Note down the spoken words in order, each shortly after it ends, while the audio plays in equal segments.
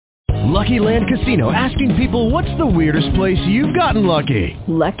Lucky Land Casino, asking people, what's the weirdest place you've gotten lucky?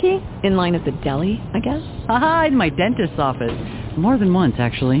 Lucky? In line at the deli, I guess? Aha, in my dentist's office. More than once,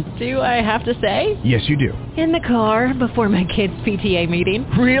 actually. Do I have to say? Yes, you do. In the car before my kids' PTA meeting.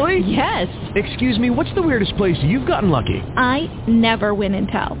 Really? Yes. Excuse me, what's the weirdest place you've gotten lucky? I never win and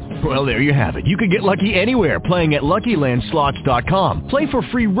tell. Well, there you have it. You can get lucky anywhere, playing at LuckyLandSlots.com. Play for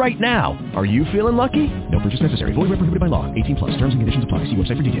free right now. Are you feeling lucky? No purchase necessary. Void where prohibited by law. 18 plus. Terms and conditions apply. See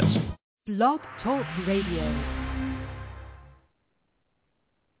website for details. Blog Talk Radio.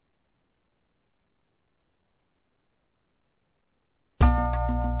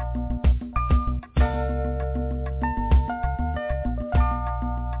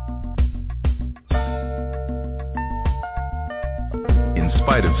 In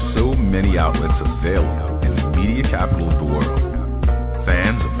spite of so many outlets available in the media capital of the world,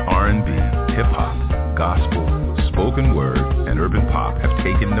 fans of R&B, hip-hop, gospel, spoken word, and urban pop have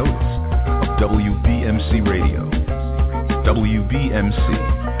taken notice of WBMC Radio.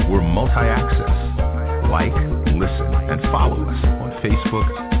 WBMC, we're multi-access. Like, listen, and follow us on Facebook,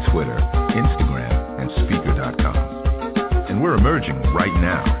 Twitter, Instagram, and Speaker.com. And we're emerging right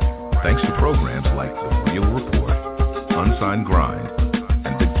now, thanks to programs like The Real Report, Unsigned Grind,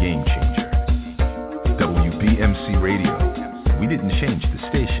 and The Game Changer. WBMC Radio. We didn't change the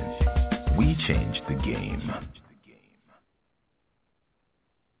station. We changed the game.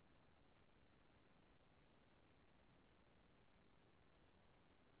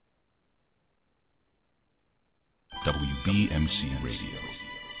 WBMC Radio.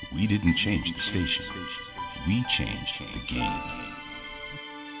 We didn't change the station. We changed the game.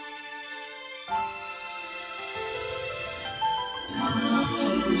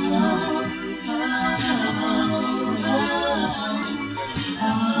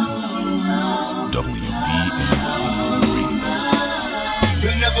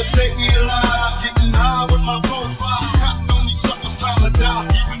 They never take me alive, getting high with my profile. Cops on these suckers, time to die.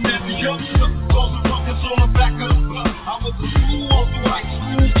 Even as a youngster, those are ruckus on the back of the block. I was a school off the white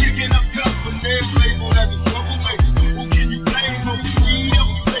school, kicking up guns, but they're labeled as a troublemaker. Who can you blame? No speed up,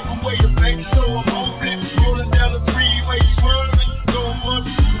 take away the bank. So I'm on it, rolling down the freeway, swerving, going much.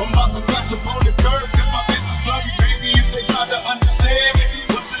 I'm about to crash up on the curb, cause my business bloody, baby. If they try to understand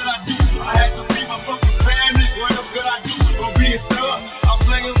me, what did I do? I had to leave my fucking family. What else could I do? Gonna be a thug. I'm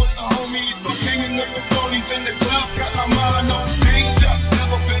playing with the homies, I'm hanging with the phonies in the club. Got my mind on danger,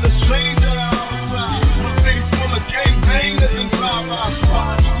 never been a stranger. My face full of gangbangers and drive-bys.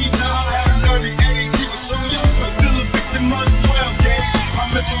 We now had a dirty age, he was so young, but still a victim of the 12 gauge. My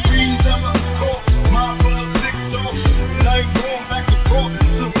memories of my court, my blood sick though. And I ain't going back and forth,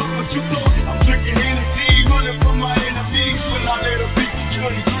 so fuck what you thought. I'm drinking Hennessy, running from my enemies. When I let a beat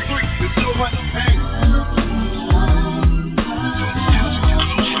 23, there's so much pain.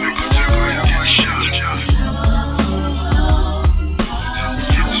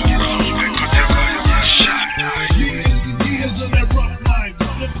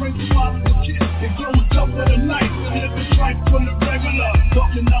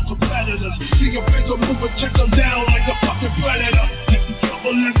 Talking out competitors, see your face will move and check them down like a fucking predator. Getting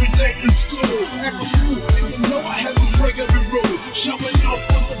trouble every day in school. Act a fool, even though I had to break every rule. Showing off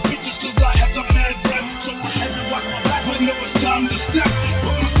on the bitches cause I had the mad breath. So I had to watch my back when it was time to step.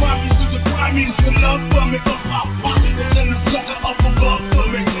 But my primies to the primies for love for me. But pop, and then the sucker up above for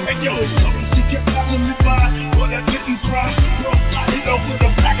me. And yo, something she kept passing me by, but I didn't cry. Bro, I hit up with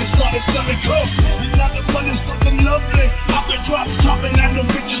a pack and started selling coke. It's not the fun, it's something lovely. Out the drop topping and the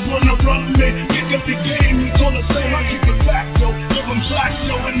bitches wanna run me. Pick up the game, it's all the same. I keep it back, yo. Give them slack,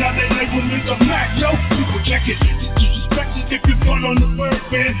 yo. And now they label me the Mac, yo. People check it. Disrespected if you fun on the bird,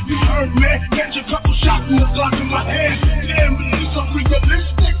 man. You heard, man. Catch a couple shots in the Glock in my hand. Damn, release, I'm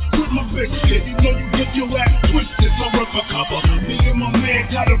realistic with my biscuit. You know you get your ass twisted, so run for cover. Me and my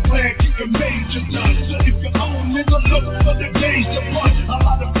man got a plan, kicking major done. So if your own nigga look for the days to run, a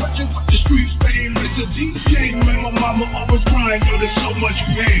lot of pressure with the streets, fame. It's a DJ, man. My mama always crying, yo, there's so much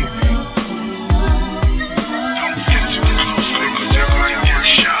pain. Don't get too close, nigga, you're gonna get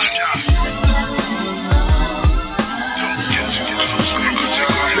shot. Don't get too close, nigga,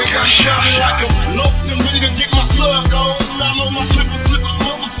 you're gonna get shot. Like a loaf and ready to get my slug on. I'm on my flippin',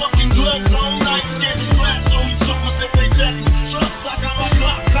 motherfucking gloves on. I ain't scared to blast on these suckers if they jack me. Trust, I got my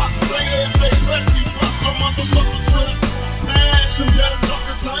Glock, cops, player if they press me. Bust my motherfucking foot. Man, some better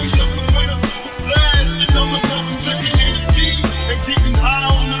suckers, I ain't just a winner. Blast, you know what's up, I'm drinking Hennessy. And keeping high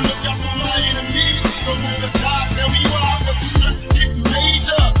on the lookout for my enemies. So move the top, tell me why, but you just get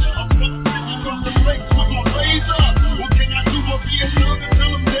major. I'm putting bitches on the face with my razor. What can I do but be a thug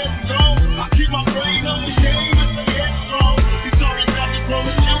until I'm dead and gone? I keep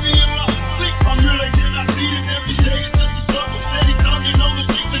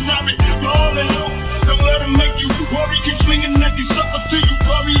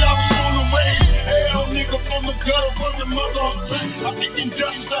kicking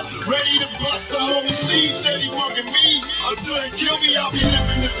duster, ready to bust the overseas. Said he wanted me, until they kill me, I'll be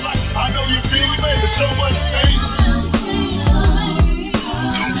living this life. I know you feel me, baby, so much pain.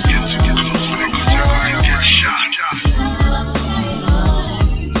 Don't get too close, nigga, you're gonna get shot.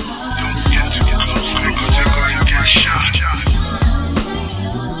 Don't get too close, nigga, you're gonna get shot.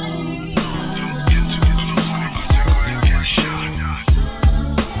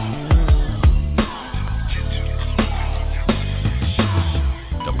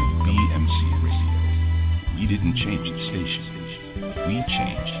 We didn't change the station. We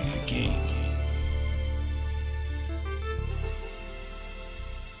changed the game.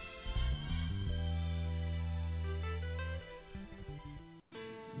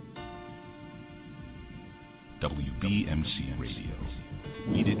 WBMC Radio.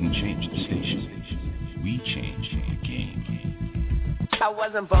 We didn't change the station. We changed the game. I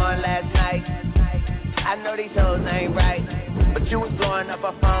wasn't born last night. I know these hoes ain't right. But you was blowing up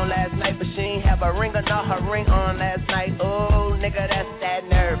her phone last night, but she ain't have a ring or not her ring on last night. Oh, nigga, that's that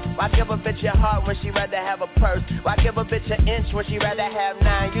nerve. Why give a bitch your heart when she rather have a purse? Why give a bitch an inch when she rather have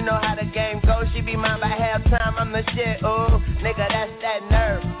 9? You know how the game goes, she be mine by halftime. I'm the shit, oh, nigga, that's that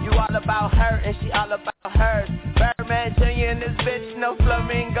nerve. You all about her and she all about hers. Birdman Jr. and this bitch, no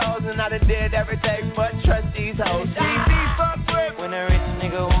flamingos. And I done did everything but trust these hoes. When a rich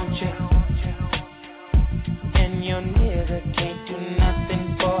nigga won't you, and your nigga can't do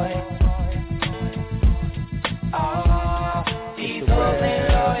nothing, boy. Oh, these hoes ain't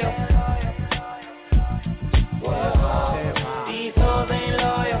loyal. Whoa, these hoes ain't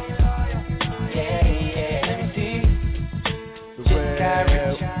loyal. Yeah, yeah, let me see. Just got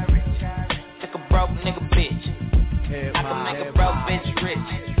rich. Took a broke nigga bitch. I can make a broke bitch rich,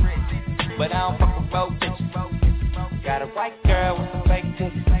 but I don't fuck a broke bitch. Got a white girl with some fake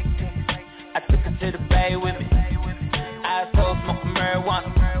tits. I took her to the bay with me. I was told smoking marijuana.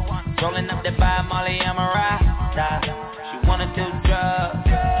 Rolling up that by Molly, I'm a ride. She wanna do drugs,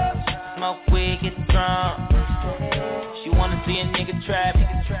 smoke weed, get drunk. She wanna see a nigga trap.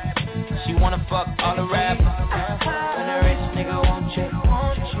 She wanna fuck all the rappers. When a rich nigga want you,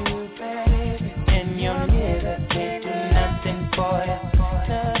 baby. And your nigga can't do nothing for you.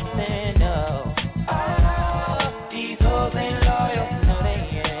 Nothing, no. These hoes ain't loyal. No, they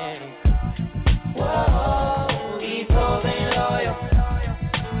ain't. Whoa, these hoes ain't loyal.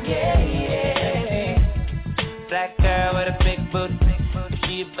 Yeah, yeah. Black girl with a big booty. If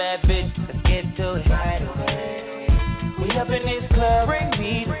she a bad bitch, let's get to it right away. We up in this club, bring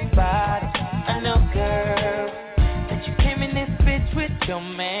me the body. I know, girl, that you came in this bitch with your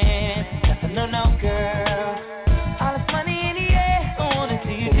man. That's a no, girl. All this money in the air, I wanna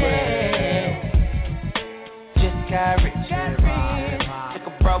see you dead. Just got rich. Took a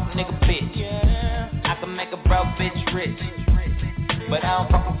broke nigga bitch. I can make a broke bitch rich, but I don't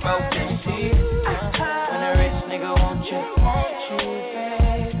fuck a broke bitch. When a rich nigga want you,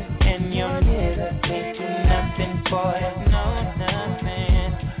 baby. And your nigga can't do nothing for you. No,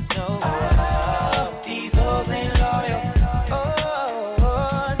 nothing, no. These hoes ain't loyal.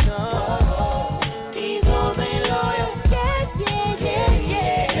 Oh, no. These hoes ain't loyal.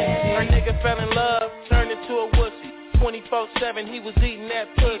 Yeah. Her nigga fell in love, turned into a wussy. 24/7, he was eating that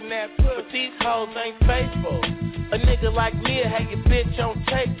pussy. But these hoes ain't faithful. A nigga like me have your bitch on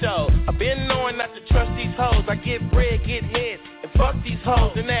tape though. I been knowing not to trust these hoes. I get bread, get head, and fuck these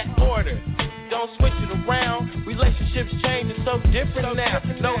hoes in that order. Don't switch it around. Relationships changing so different now.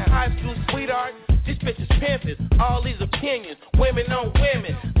 No high school sweetheart. This bitch is pimping. All these opinions, women on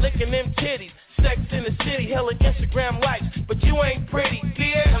women, licking them titties. Sex in the city, hella Instagram likes, but you ain't pretty,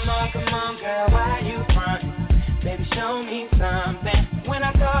 bitch. Come on, girl, why you front? Baby, show me something. When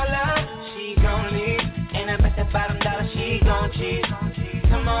I call her, she gon' leave. And I bet that bottom dollar she gon' cheat.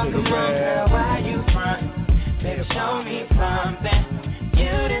 Come on, girl, why you front? Baby, show me something. You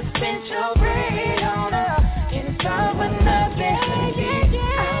done spent your bread on her, and it's all for nothing.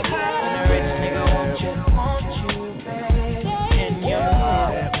 When a rich nigga want you, baby. And your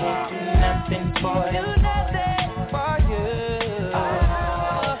nigga can't do nothing for you.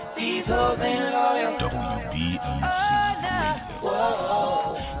 These hoes ain't loyal.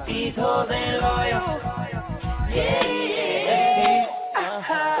 These hoes ain't loyal. Yeah.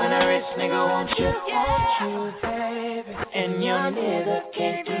 When a rich nigga want you, baby. And your nigga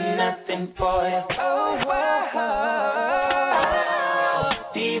can't do nothing for you.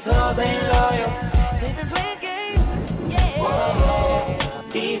 These hoes ain't loyal. They've been playing games. Yeah.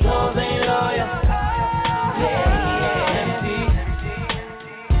 These hoes ain't loyal.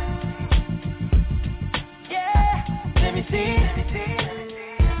 Yeah. Let me see.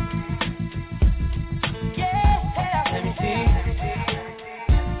 Yeah, let me see.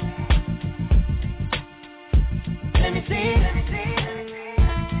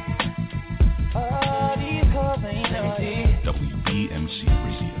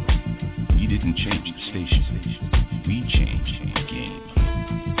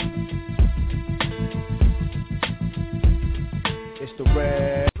 the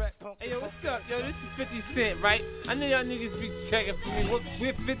red. Hey, yo, what's up, yo? This is 50 Cent, right? I know y'all niggas be checking for me.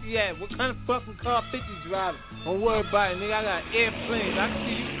 Where 50 at? What kind of fucking car 50 driving? Don't worry about it, nigga. I got airplanes. I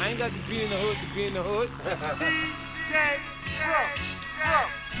see you. I ain't got to be in the hood to be in the hood. DJ FRO.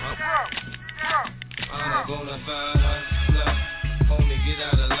 I'm a bona fide hustler. Homie, get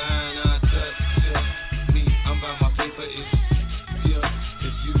out of line. I touch ya. Me, I'm by my paper. It's yeah.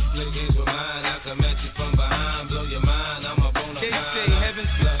 If you play games with mine, I can match it from behind. Blow your mind. I'm a bona fide. They say heaven's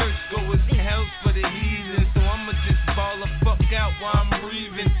for church goers, hell's for the heathen. So I'ma just ball the fuck out while I'm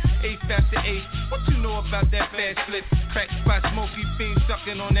breathing. Eighth after eighth. What you know about that fast flip? Crack spot, smoky fiend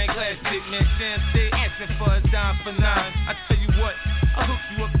sucking on that glass stick. Man, Sam stay asking for a dime for nine. I tell you what, I'll hook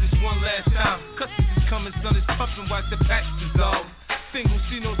you up this one last time. Customers is coming, son is pumping, watch the packs dissolve. Single,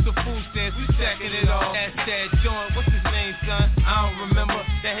 see no to food stands, we stacking it all. Ask that joint, what's his name, son? I don't remember.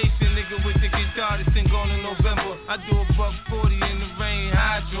 That Haitian nigga with the guitar that's been gone in November. I do a $140 in the rain,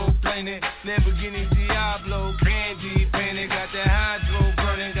 hydroplaning. Lamborghini Diablo, candy painted. Got the hydro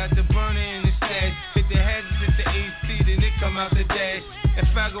burning, got the burner in the stash. Hit the hazards, hit the AC, then it come out the dash.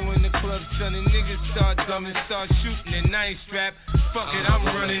 If I go in the club, son, the niggas start dumbing, start shooting and I ain't strapped. Fuck it, I'm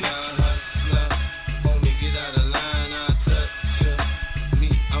running. Homie, get out of line, I touch ya. Me,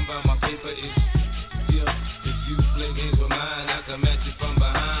 I'm by my paper, it's yeah. If you play games with mine, I can match it from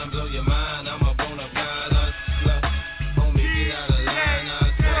behind. Blow your mind, I'm a bona fide hustler. Homie, get out of line, I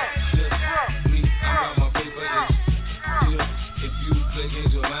touch ya. Me, I'm by my paper, it's yeah. If you play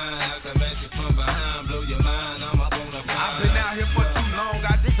games with mine, I can match it from behind. Blow your mind, I'm a bona fide. I've been out here for too long,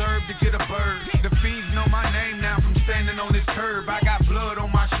 I deserve to get a bird. The fiends know my name now from standing on this curb. I got blood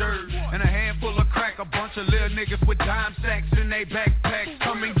on my shirt and a handful of crack. A bunch of little niggas with dime sacks in they backpacks.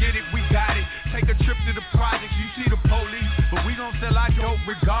 Come and get it, we got it. Take a trip to the projects, you see the police, but we gon' sell our dope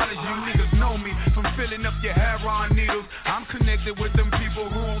regardless. You niggas know me from filling up your heroin needles. I'm connected with them people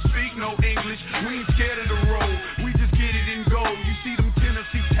who don't speak no English. We ain't scared of the road, we just get it and go. You see them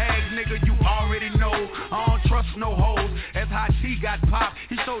Tennessee tags, nigga, you already know. I don't trust no hoes. As Hot T got popped,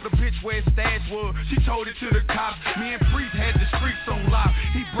 he showed the bitch where his stash was. She told it to the cops. Me and Priest had the streets on lock.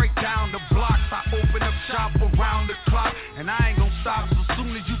 He break down the blocks. I open up shop around the clock, and I ain't gon' stop. So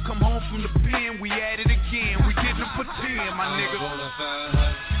soon as you come home from the pen, we at it again. We didn't pretend, my nigga. I'm a bona fide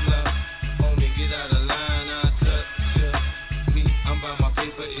hustler. Homie, get out of line, I touch ya. Me, I'm by my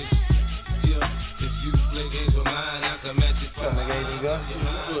paper, it's yeah. If you play games with mine, I can match it from behind. Good,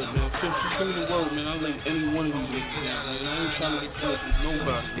 man. Pimp, you come to work, man. I'll link any one of these niggas. I ain't trying to get close with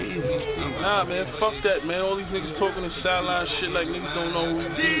nobody. Nah, man, fuck that, man. All these niggas talking this sideline shit like niggas don't know who we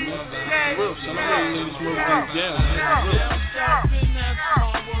be, man. For real, son. I'm letting niggas murder them down, man. For real. That's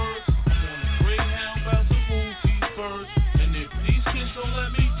my words. I'm on a Greyhound about some movie birds. And if these kids don't let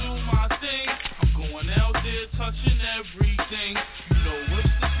me do my thing, I'm going out there touching everything. You know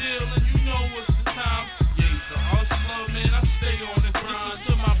what's the deal and you know what's the time. Yeah, the hustler, man, I stay on the grind.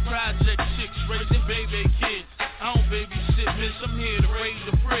 To my project chicks raising baby kids. I don't babysit, miss, I'm here to raise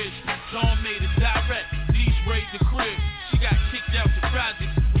the fridge. Dawn made it direct, these raid the crib. She got kicked out the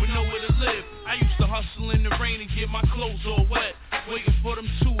projects with nowhere to live. I used to hustle in the rain and get my clothes all wet, waiting for them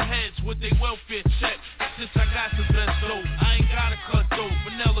two heads with their welfare check. Since I got the best dope, I ain't gotta cut dope.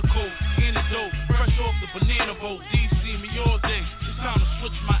 Vanilla coat, antidote, fresh off the banana boat. These see me all day, it's time to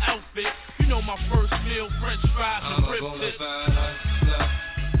switch my outfit. You know my first meal, French fries and rib tips. I'm a bona fide hustler.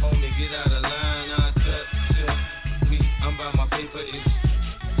 Homie, get out of line, I touch ya. Me, I'm by my paper, it's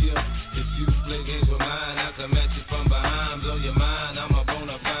yeah.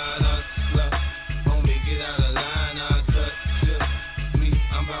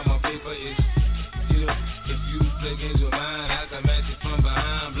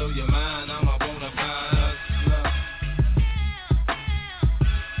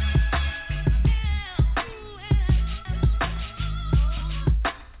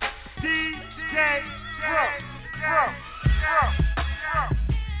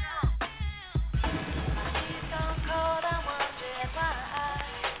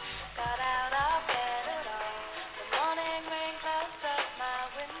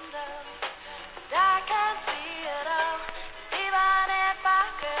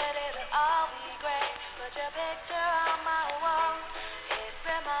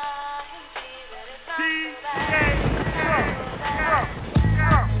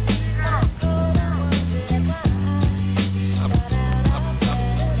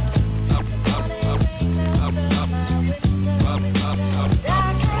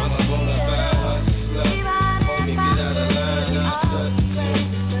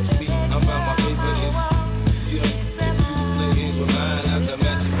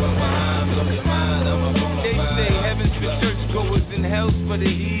 the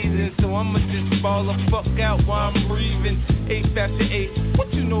heathen, so I'ma just fall the fuck out while I'm breathing. 8 after 8,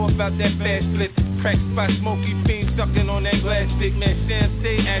 what you know about that fast flip? Crack spot, smoky fiend sucking on that glass stick. Man, Sam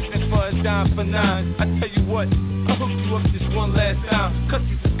stay asking for a dime for 9. I tell you what, I'll hook you up just one last time.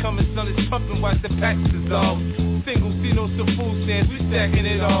 Cookies is coming, son, it's pumping, watch the packs dissolve. Single, see no some food stands, we stacking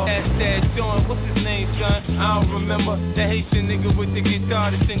it all. Ask that Deon, what's his name, son? I don't remember. That Haitian nigga with the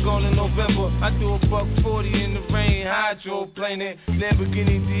guitar that's been gone in November. I do $140 in the rain, hydroplaning.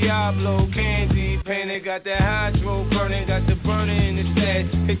 Lamborghini Diablo, candy painted. Got that hydro burning, got the burner in the stash.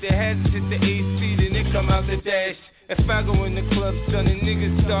 Hit the hazards, hit the AC, then it come out the dash. If I go in the club, son, the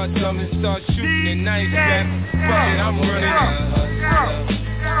niggas start drumming, start shooting at night rap. Fuck it, I'm running up.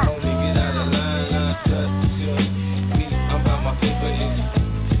 Only get out of line, I touch you. Me, I'm about my paper,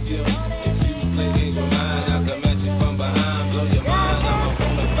 it's you. If you play games with mine, I can match you from behind. Blow your mind, I'm a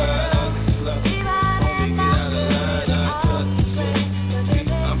bona fide hustler. Only get out of line, I touch you. Me,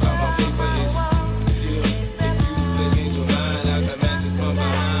 I'm about my paper, it's you. If you play games with mine, I can match you from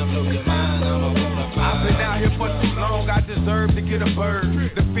behind. Blow your mind, I'm a bona fide. I've been out here for too long, I deserve to get a bird.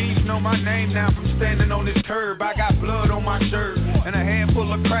 The fiends know my name now from standing on this curb. I got blood on my shirt and a handful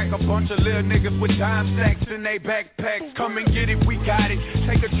of crack. A bunch of little niggas with dime sacks in they backpacks. Come and get it, we got it.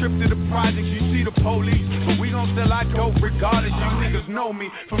 Take a trip to the projects, you see the police, but we gon' sell our dope regardless. You niggas know me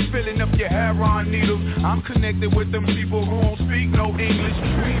from filling up your heroin needles. I'm connected with them people who don't speak no English.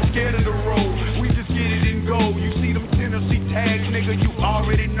 We ain't scared of the road, we just get it and go. You see them Tennessee tags, nigga, you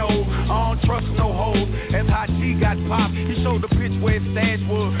already know. I don't trust no hoes. FIG got popped, he showed the bitch where his stash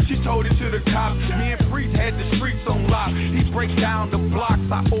was. She told it to the cops. Me and Priest had the streets on lock. He breaks down the blocks,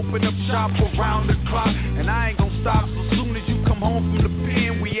 I open up shop around the clock. And I ain't gon' stop, so soon as you come home from the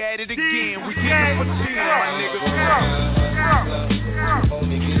pen, we at it again. We get it for 10, my nigga.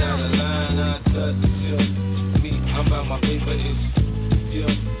 Only get out of line, I touch you. Me, I'm about my paper, it's you.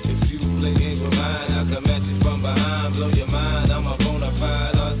 If you play games with mine, I can match it from behind. Blow your mind, I'm a bona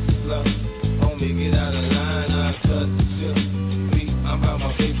fide hustler. Only get out of line, I touch you. Me, I'm about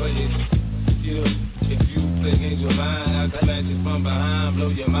my paper, it's you. If you play games with mine, I can match it from behind. Blow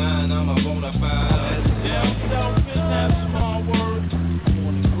your mind, I'm a bona fide. Down south is that small word.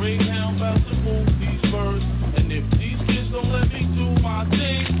 On the Greyhound, about to move these birds. And if these kids don't let me do my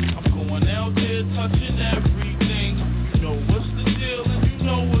thing, I'm going out there touching everything. You know what's the deal and you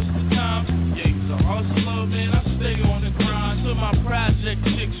know what's the time. Yeah, he's a hustler, man, I stay on the grind. To my project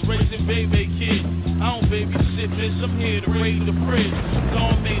chicks raising baby kids. I don't babysit, bitch, I'm here to raid the fridge.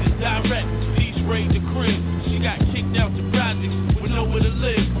 Dawn made it direct, please raid the crib. She got kicked out the projects with nowhere to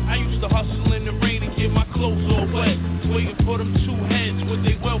live. I used to hustle in the rain and get my clothes all wet, waiting for them two heads with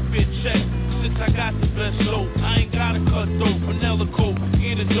their welfare check. Since I got the best load, I ain't gotta cut dope, vanilla coat,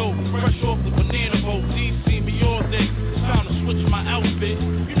 antidote, fresh off the banana boat. These see me all day, it's time to switch my outfit.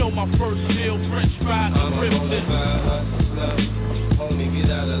 You know my first meal, French fries and ribs. Only get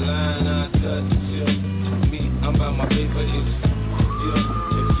out of line, I touch you. Me, I'm about my paper, it's you.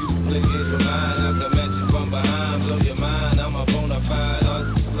 If you play games with mine, I can match you from behind. Blow your mind, I'm a bona fide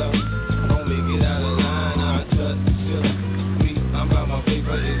hustler. Only get out of line, I touch you. Me, I'm about my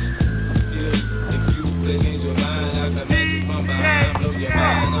paper, it's you. If you play games with mine, I can match you from behind. Blow your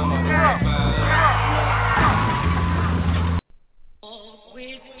mind, I'm a bona fide hustler.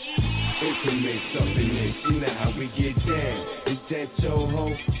 Intimate up in this, you know how we get down. It's that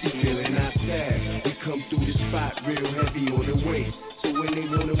Toho, she feeling outside. We come through the spot real heavy on the waist. So when they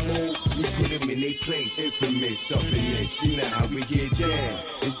wanna move, we put them in their place. Infamous up in this, you know how we get down.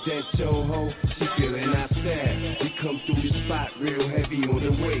 It's that Toho, she feeling outside. We come through the spot real heavy on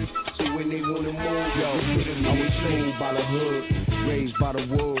the waist. So when they wanna move, yo, we put them in their place. By the hood, raised by the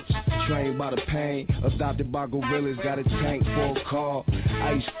wolves, trained by the pain, adopted by gorillas, got a tank for a car,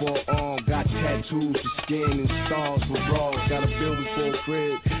 ice for an arm, got tattoos for skin and stars for bras, got a building for a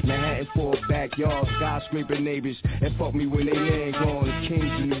crib, Manhattan for a backyard, skyscraper neighbors, and fuck me when they ain't gone, the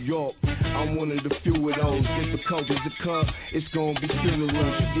kings of New York, I'm one of the few of those, difficult as a cup, it's gonna be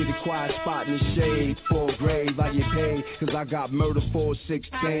funerals, you get a quiet spot in the shade, for a grave, I get paid, cause I got murder for a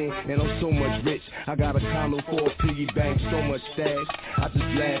 16, and I'm so much rich, I got a condo for a piggy bank, so much stash, I just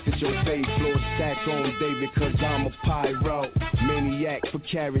laugh at your face, floor stack on David, cause I'm a pyro, maniac for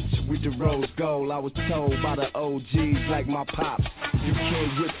carrots with the rose gold, I was told by the OGs like my pops, you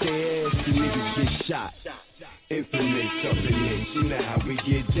can't whip their ass, the niggas get shot. Infamous up in this, you know how we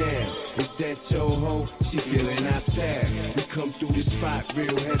get down. It's that Toho, she feeling outside. We come through the spot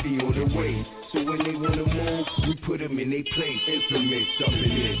real heavy on the waist. So when they wanna move, we put them in their place. Infamous up in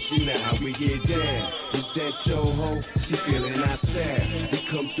this, you know how we get down. It's that Toho, she feeling outside. We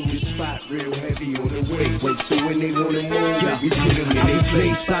come through the spot real heavy on the way. So when they wanna move, we put them in their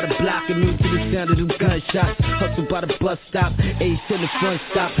place. By the block and move to the sound of them gunshots. Hustle by the bus stop, Ace in the front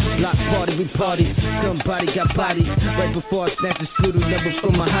stop. Block party, we party. Somebody got bodies. Right before I snatch a little number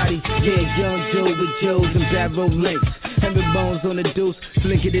from my hottie. Yeah, young Joe with Joes and barrel links. Having bones on the deuce,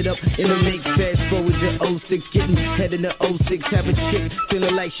 flicking it up in the mix. Fast forward to 06, getting head in the 06. Have a chick,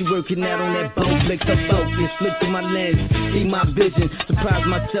 feeling like she working out on that bone flex. I focus, look through my lens, see my vision. Surprised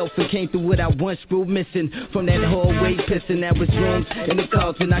myself and came through without one screw missing. From that hallway pissing, that was rooms in the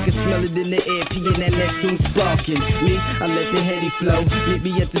Carlton. I can smell it in the air, peeing that next room sparking. Me, I let the heady flow, meet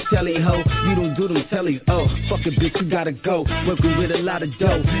me at the telly ho. You don't do them tellies, oh, fuck a bitch, you gotta go. Working with a lot of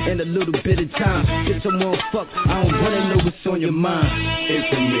dough and a little bit of time. Get some more fuck, I don't wanna know what's on your mind. It's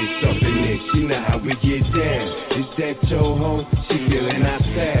a mix up in this, you know how we get down. It's that Toho, she feeling our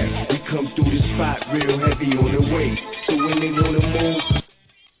style. We come through the spot real heavy on the way. So when they wanna move,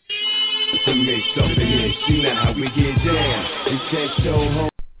 it's a mix up in this, you know how we get down. It's that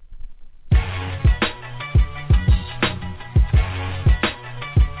Toho.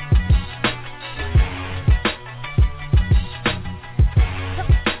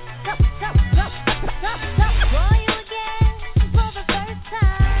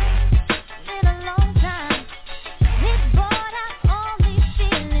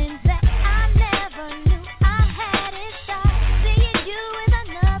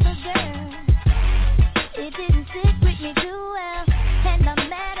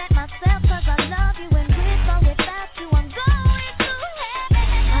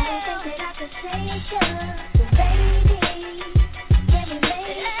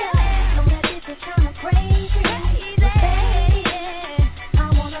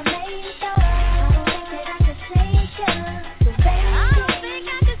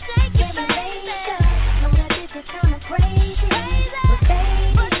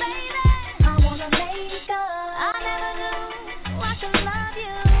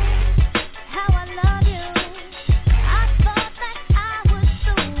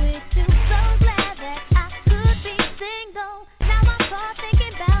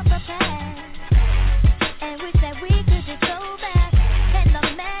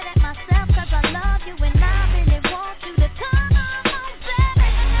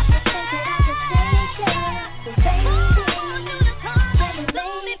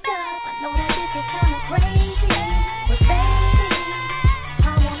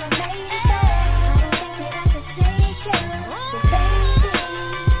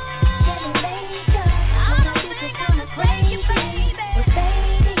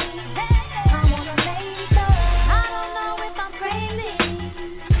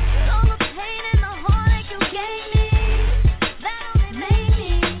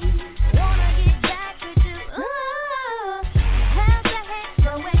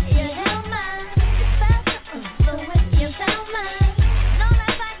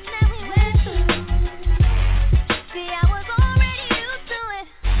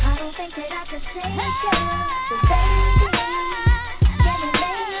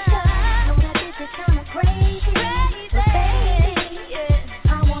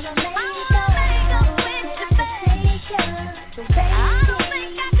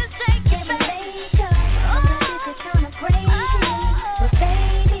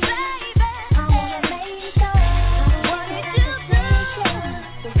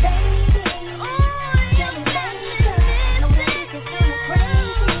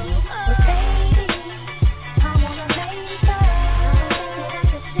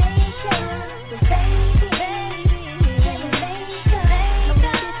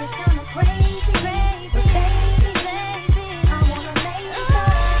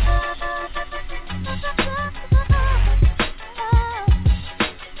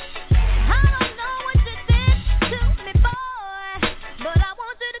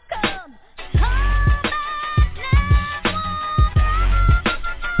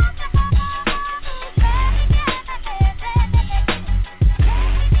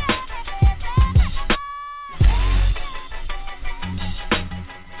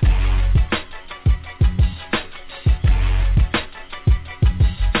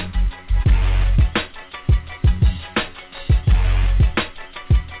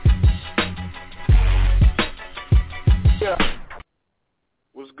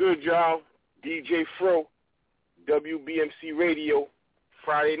 good, y'all? DJ FRO, WBMC Radio,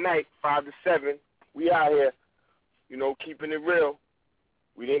 Friday night, 5 to 7. We out here, you know, keeping it real.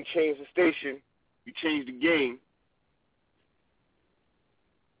 We didn't change the station. We changed the game.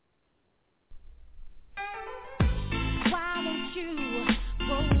 Why won't you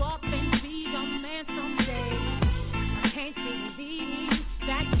grow up and be a man someday? I can't believe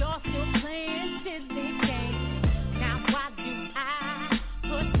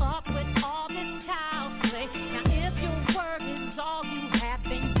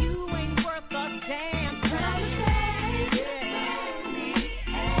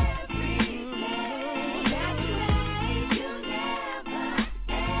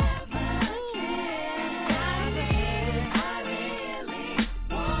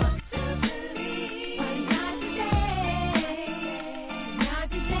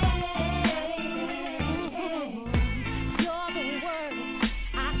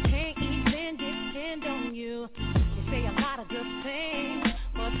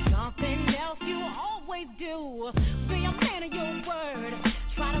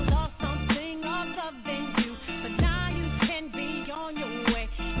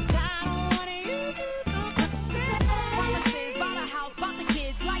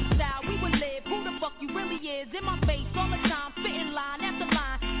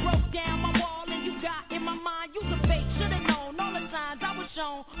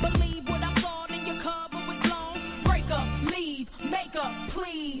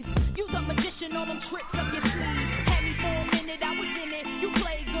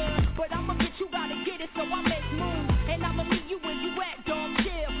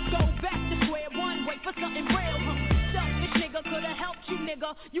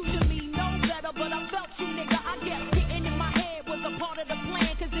You should know better, but I felt you, nigga. I guess getting in my head was a part of the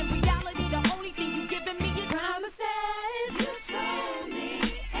plan, cause in reality, the only thing you giving me is promises. You told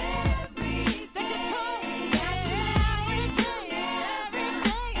me everything.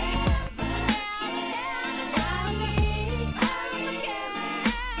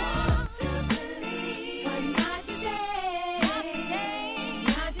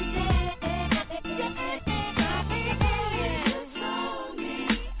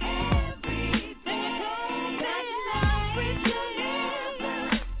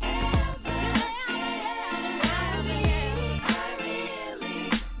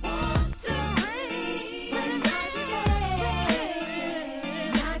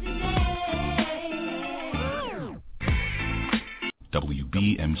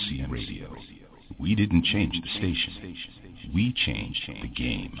 WBMC Radio. We didn't change the station. We changed the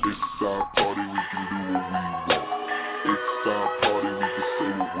game. It's our party, we can do what we want. It's our party, we can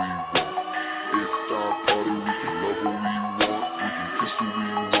say what we want. It's our party, we can love what we want. We can kiss what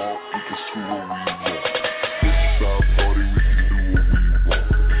we want. We can screw what we want. It's our party, we can do what we want.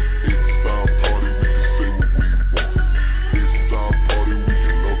 It's our party, we can say what we want. It's our party, we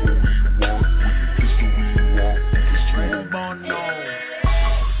can love what we want. We can kiss what we want. We can screw what we want.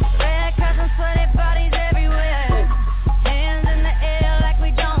 Red curtains, sweaty bodies everywhere. Hands in the air like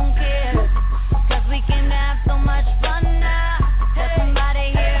we don't care. Cause we came to have so much fun now. That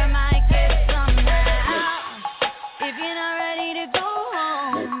somebody here might get some now. If you're not ready to go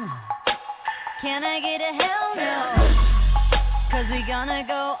home, can I get a hell no? Cause we gonna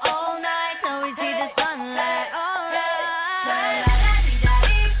go all night till we see the sunlight. Alright.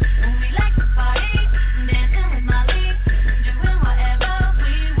 We like to party, dancing with Molly, doing whatever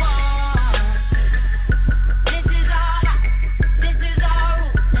we want. This is our house, this is our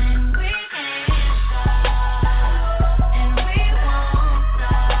rules, and we can't stop, and we won't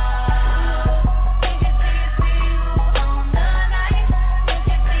stop. You can see us, we move on the night. You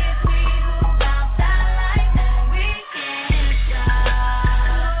can see us, we move out that light, and we can't stop,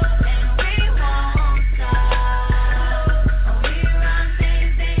 and we won't stop. We run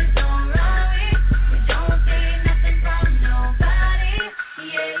things, things don't run we. We don't take nothing from nobody.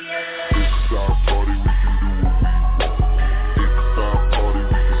 Yeah, yeah. It's our party, we can do what we want. It's our party,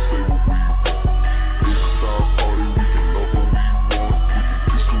 we can say what we want. It's our party, we can love what we want. We can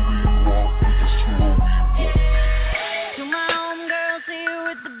kiss what we want. We can screw what we want. To my homegirl, see her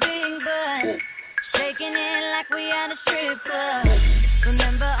with the big butt, shaking it like we at a strip club.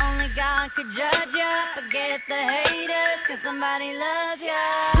 Remember, only God could judge ya. Forget the haters, cause somebody loves ya.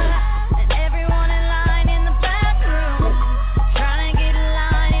 And everyone in line in the bathroom, trying to get a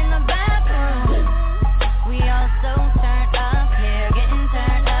line in the bathroom. We all so turned up here, getting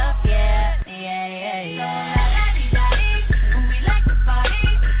turned up, yeah, yeah, yeah, yeah. We like to party,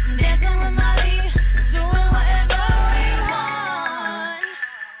 dancing with Molly, doing whatever we want.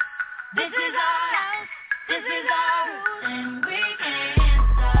 This is our house, this is our rules, and we can't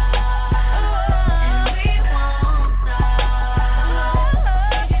stop, and we won't stop.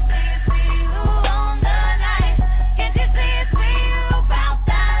 You can see us, we move on the night. Can't you see us, we move out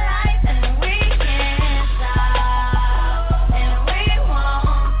that life, and we can't stop, and we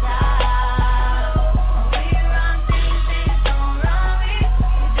won't stop. We run things, things don't run we.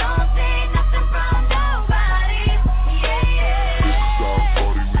 We don't take nothing from nobody. Yeah, yeah. It's our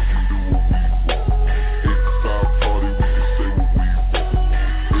party, we can do what we want. It's our party, we can say what we want. It's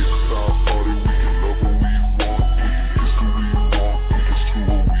our party, we can love what we want. We can kiss what we want. We can screw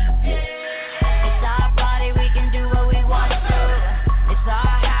what we want. It's our party, we can do what we want to. It's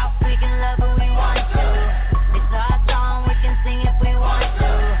our house, we can love what we want to. It's our song, we can sing if we want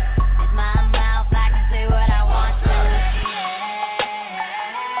to. It's my mouth, I can say what I want to.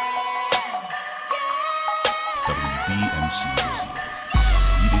 WBMC Radio.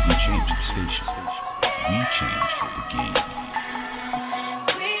 We didn't change the station. We changed the game.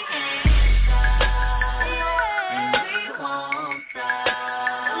 We can't stop, and we won't stop.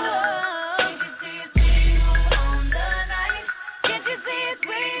 Can't you see us, we move on the night. Can't you see us,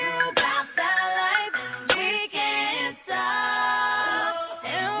 we move out that life. We can't stop,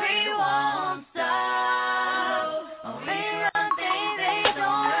 and we won't stop. We run things, they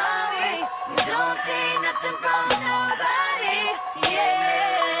don't run we. We don't take nothing from nobody. Yeah,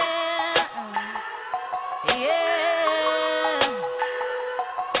 yeah.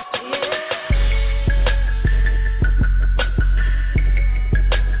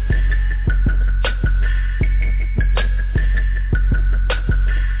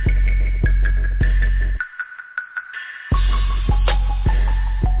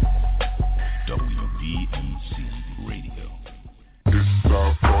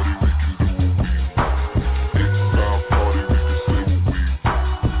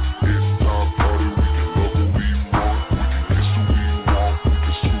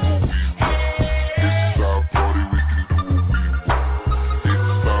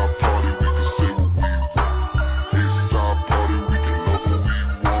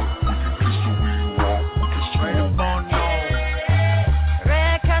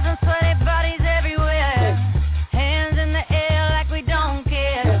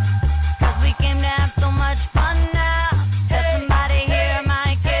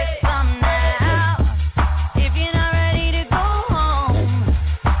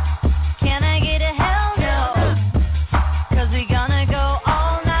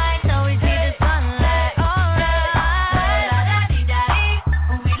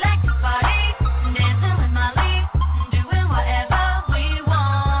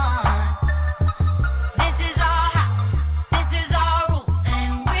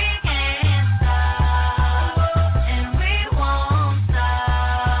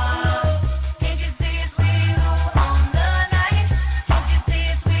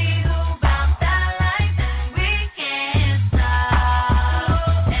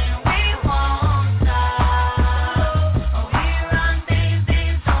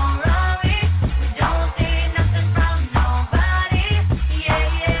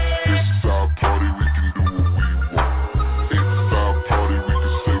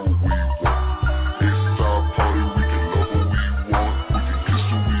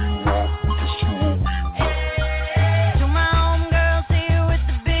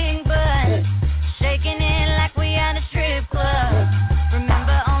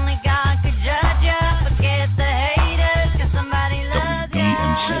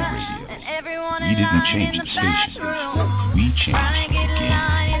 We didn't change the station. We changed the game.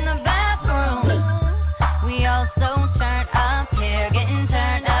 In the bathroom. We also turn up here, getting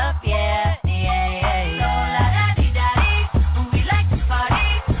turned up, yeah, yeah, yeah, yeah. So la-da-dee-da-dee, we like to party,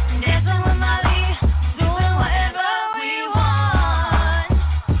 dancing with Molly, doing whatever we want.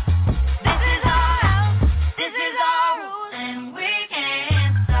 This is our house, this is our rules, and we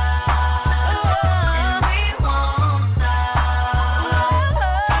can't stop, and we won't stop.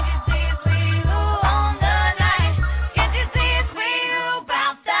 Can't you see it's we who own the night? Can't you see it's we who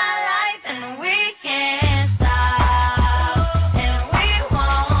bout that life, and we can't stop, and we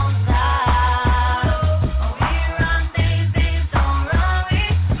won't stop. We run things, things don't run we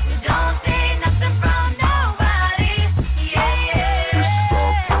don't take nothing from nobody, yeah, yeah.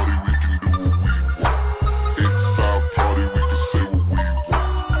 It's our party, we can do what we want. It's our party,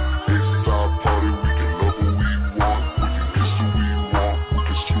 we can love who we want. We can kiss who we want, we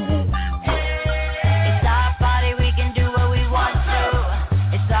can screw who we want. It's our party, we can do what we want to.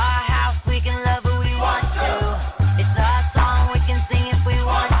 It's our house, we can love who we want to. It's our song, we can sing if we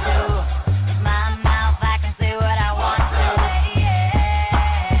want to. It's my mouth, I can say what I want to.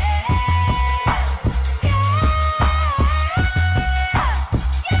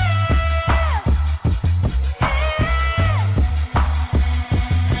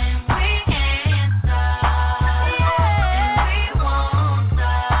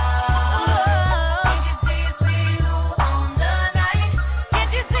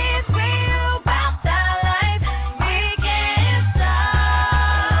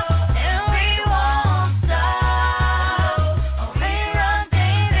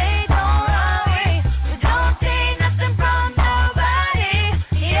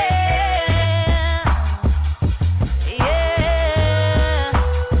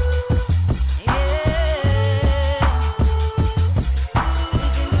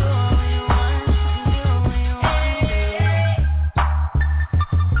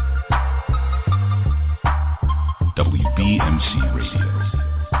 WBMC Radio.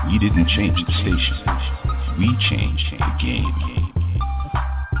 We didn't change the station. We changed the game.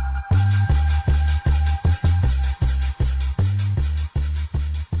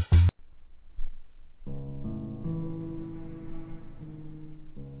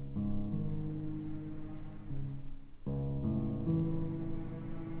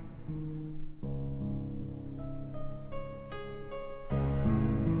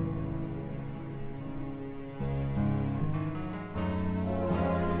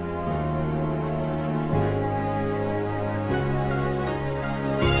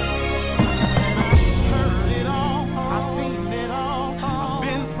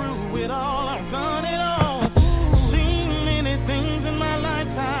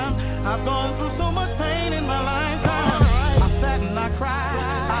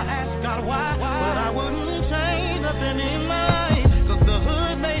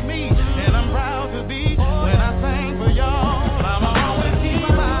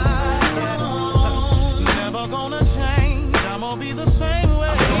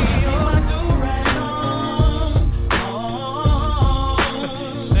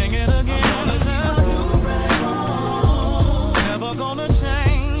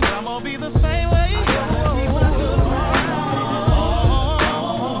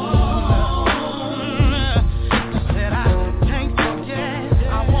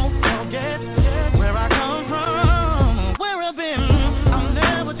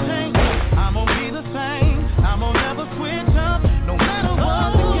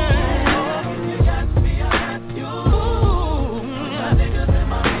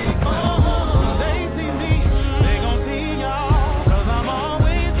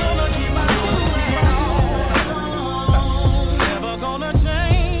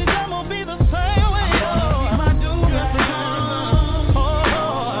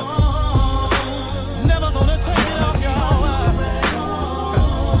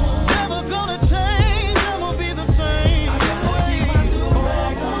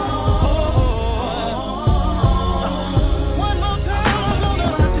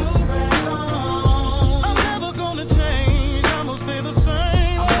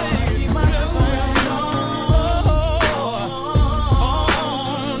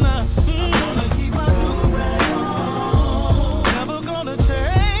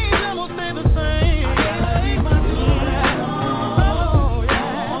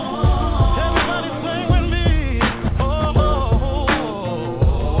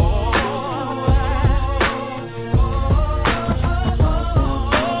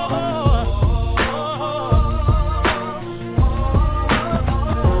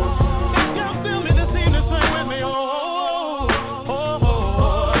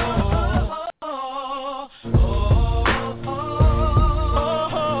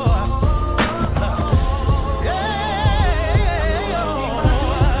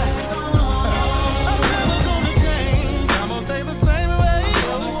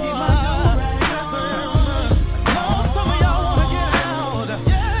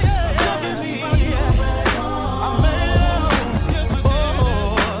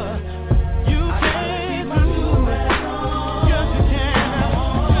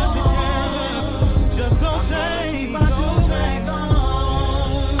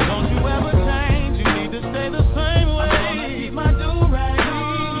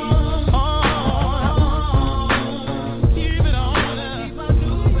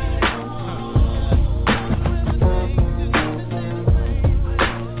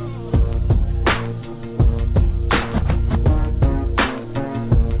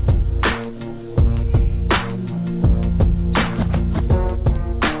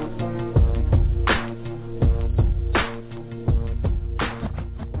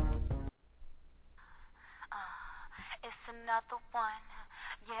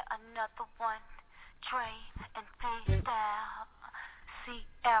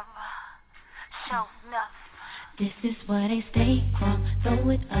 never show enough. This is where they stay from, throw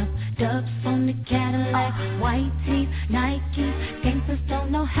it up, dubs on the Cadillac, white teeth, Nikes, gangsters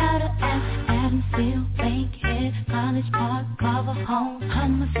don't know how to act, Adams Field, Bankhead, College Park, Carver Home,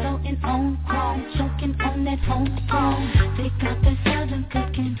 Hummer floating on chrome, choking on that homegrown, they got that southern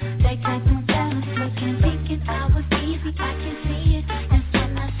cooking, they got them fellas looking, thinking I was easy, I can see it, that's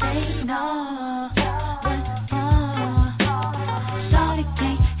when I say no, what for, shorty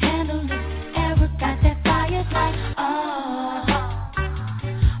can't handle it, ever got that fire like, oh,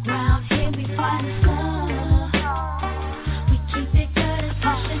 round here we fight slow, we keep it good as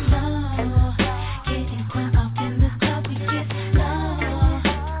you should know, getting crunk up in the club we get low,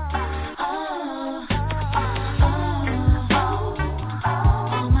 oh,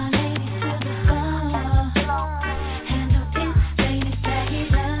 all my ladies to the floor, handle it, ladies back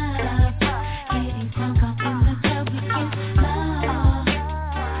it up, getting crunk up in the club we get low,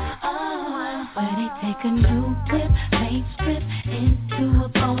 where they take a new whip, paint strip into a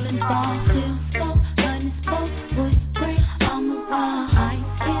bowling ball, feel so honey spoke, wood grain, I'm around, ice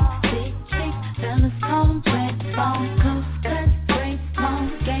skin, big chicks, fellas home, red bone, coasters, great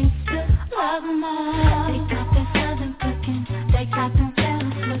smoke, gangsters, love 'em all, they got that southern cooking, they got them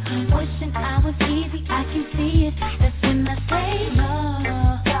fellas looking, wishing I was easy, I can see it, that's when I say no,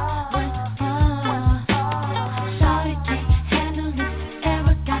 what for, shorty can't handle it,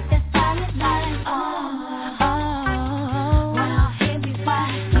 ever got that fire like, oh, round here we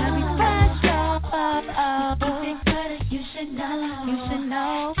fight, yeah we fight, we keep it good, you should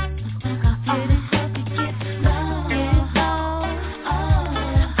know, stuck off in the club we get low, ladies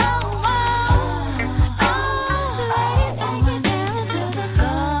to the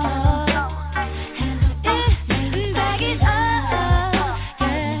floor, handle it, ladies back it up,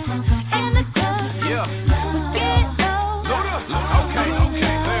 yeah, in the club, Yeah. we get low, Okay,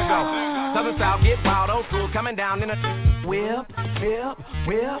 there you go. Southern South get wild, old school coming down in a whip.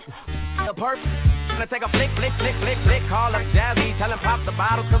 The perfect. Gonna take a flick. Call up Jazzy, tell him pop the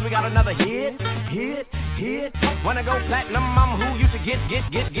bottles, cause we got another hit. Wanna go platinum, I'm who you should get.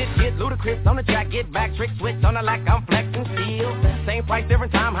 Ludacris on the track, get back, trick switch on the like I'm flexing steel. Same price,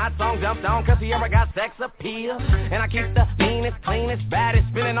 different time, hot song jumped on, cause he ever got sex appeal. And I keep the meanest, cleanest, baddest,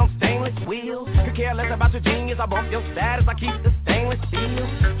 spinning on stainless wheels. Could care less about your genius, I bump your status, I keep the stainless steel.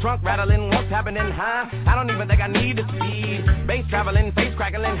 Trunk rattling, what's happening high? I don't even think I need the speed. Bass traveling, face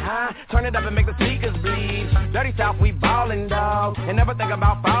crackling high. Turn it up and make the speakers bleed. Dirty South, we ballin', dog, and never think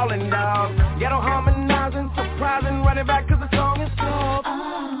about falling, dog. Ghetto harmonizing, surprising, running back cause the song is called.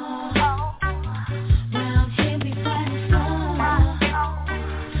 round here we fight slow,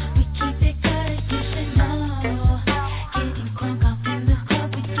 we keep it good, you should know, getting crunk up in the club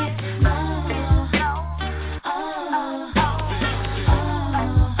we get low,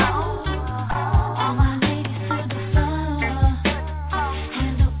 all my ladies to the floor,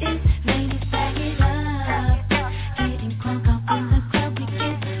 handle it, ladies back it up, getting crunk up in the club we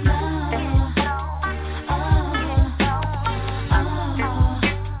get low,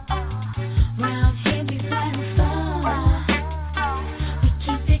 round here we fight slow, we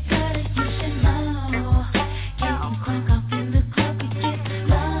keep it good, you should know, getting crunk up in the club we get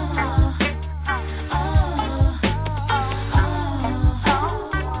low,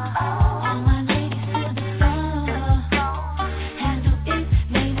 all my ladies to the floor, handle it,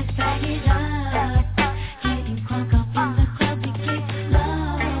 ladies back it up, getting crunk up in the club we get low,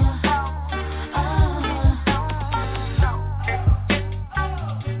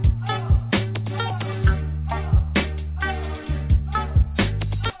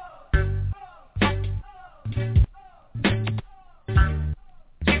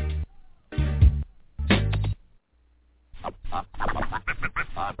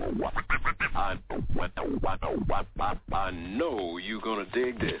 I know you gonna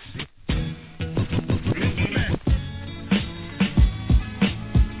dig this.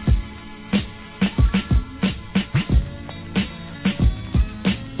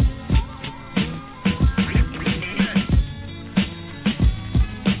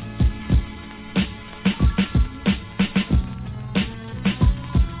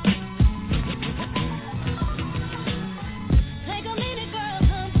 take a minute, girl,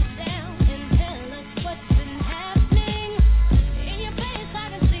 come sit down and tell us what's been happening. In your face I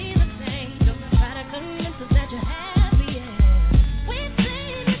can see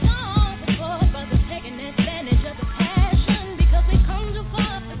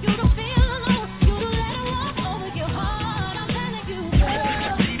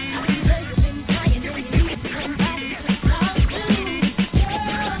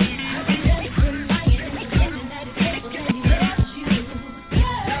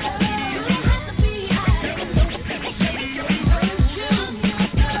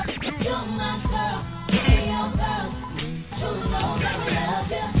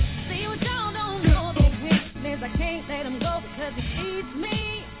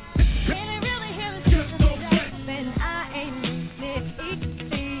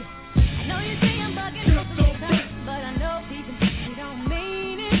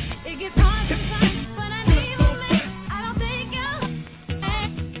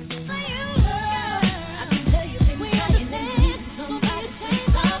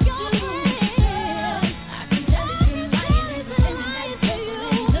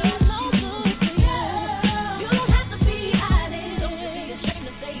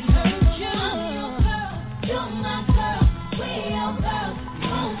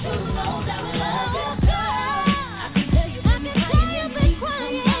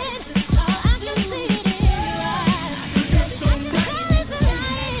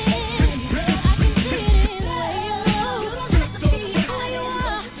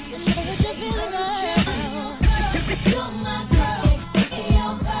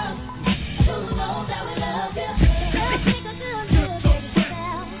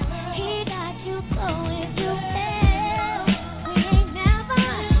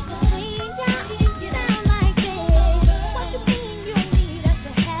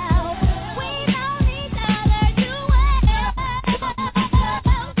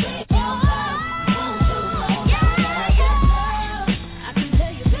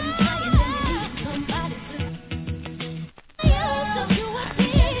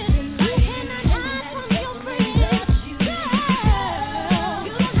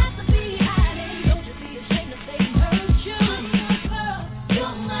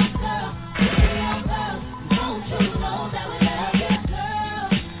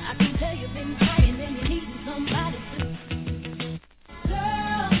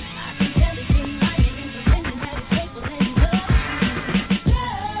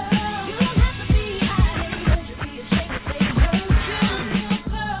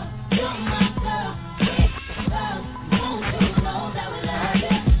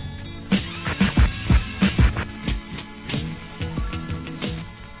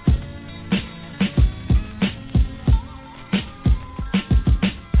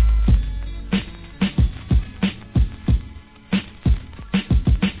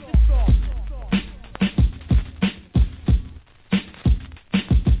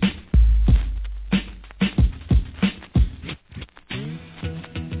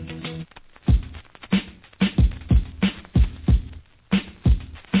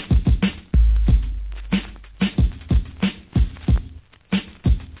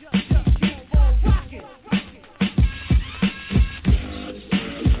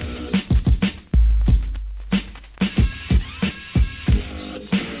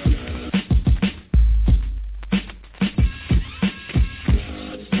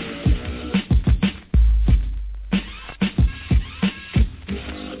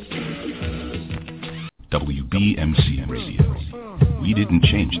We didn't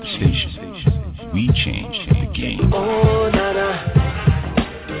change the station. We changed the game. Oh, na-na.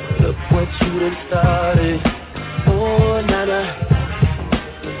 Look what you done started. Oh, na-na.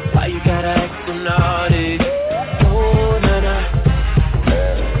 Why you gotta act so naughty? Oh, na-na.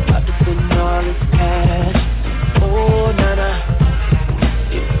 About to spend all this cash. Oh, na-na.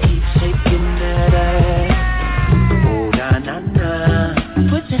 If you keep shaking that ass. Oh, na-na-na.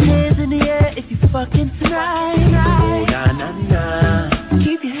 Put your hands in the air if you fucking tonight. Oh, na-na-na.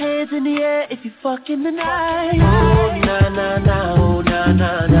 Keep your hands in the air if you fucking tonight. Oh, na-na-na. Oh,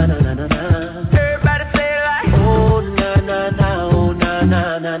 na-na-na-na-na-na-na. Everybody say it like. Oh, na-na-na. Oh,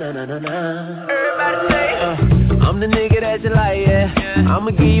 na-na-na-na-na-na. Everybody say I'm the nigga that you like, yeah.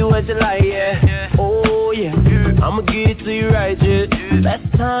 I'ma give you what you like, yeah. Oh, yeah. I'ma give it to you right, yeah. Best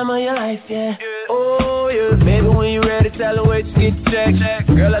time of your life, yeah. Oh, yeah. Baby, when you ready, tell her wait to get the check.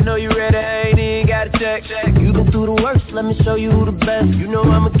 Girl, I know you ready, I ain't even got a check. You been through the worst, let me show you who the best. You know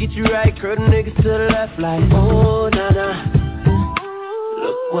I'ma get you right, curl the niggas to the left like. Oh, nah.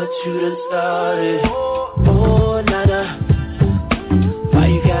 Look what you done started. Oh, nah. Why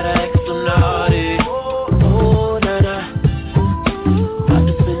you gotta act so naughty? Oh, nah. About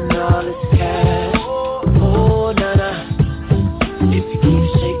to spend all this cash. Oh, nah. If you keep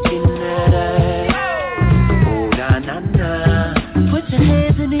shaking that ass. Oh, nah. Put your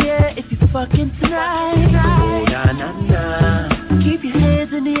hands in the air if you fucking tonight. Oh, nah. Keep your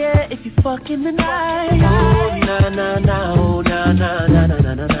hands in the air if you fucking tonight. Oh, nah. Oh, nah.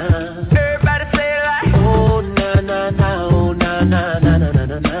 Everybody say it like. Oh, nah. Oh, nah.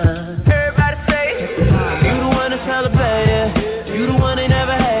 Everybody say you the one that's hella bad, yeah. You the one they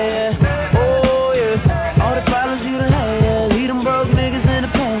never had, yeah. Oh, yeah. All the problems you done had, yeah. Leave them broke niggas in the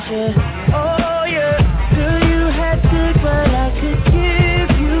past, yeah. Oh, yeah. Girl, you had good, but I could give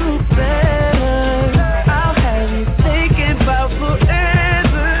you better. I'll have you thinking about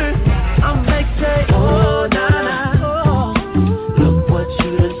forever. I'm like, say, oh, nah. Look what you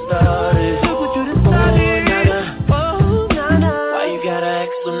done started. Oh, nah. Why you gotta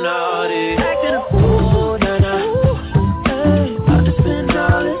act so naughty? Acting a fool, nah. Hey, about to spend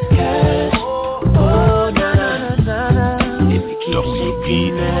all this cash. Oh, nah. If you keep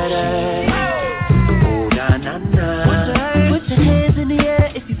shaking that ass. Oh, nah. Put your hands in the air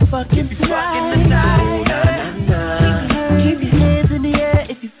if you fucking tonight. Nah. Keep your hands in the air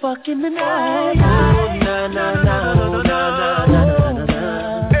if you fucking tonight. Oh, nah.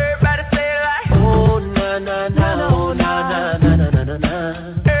 Everybody say it like. Oh, nah. Oh, nah.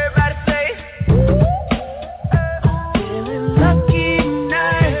 Everybody say. Feeling lucky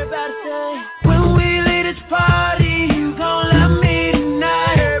tonight. Everybody say. When we leave this party, you gon' love me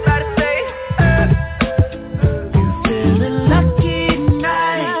tonight. Everybody say. You feeling lucky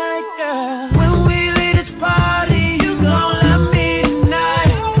tonight, girl. When we leave this party, you gon' love me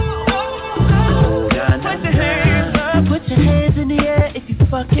tonight. Oh, nah. Put your hands in the air if you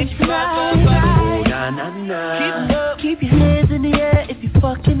fucking tonight. Oh, nah. Keep your hands in the air if you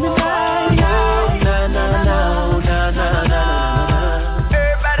fucking tonight. Oh, nah.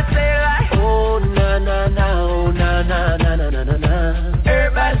 Everybody say it like. Oh, nah.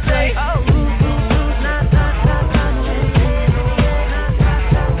 Everybody say. Oh,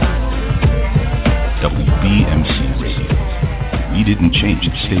 WBMC Radio. We didn't change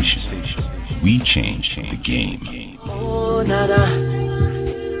the station. We changed the game. Oh, nah.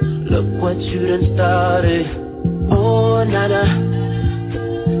 Look what you done started. Oh, nah.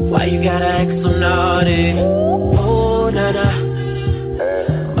 Why you gotta act so naughty? Oh, nah.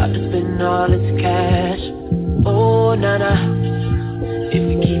 About to spend all this cash. Oh, nah. If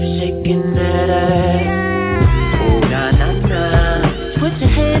you keep shaking that ass. Oh, nah. Put your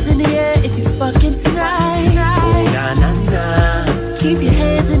hands in the air if you fucking tonight. Oh, nah. Keep your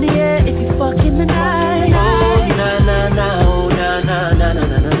hands in the air if you fucking tonight. Oh, nah. Oh, nah.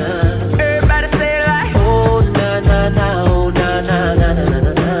 Everybody say it like. Oh, nah. Oh, nah.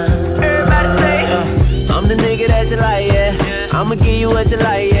 Everybody say. I'm the nigga that you like, yeah. I'ma give you what you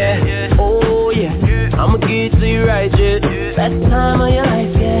like, yeah. Oh, yeah. I'ma give it to you right, yeah. Best time of your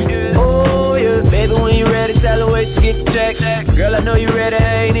life, yeah. Oh, yeah. Baby, when you ready, tell her wait to get the check. Girl, I know you ready,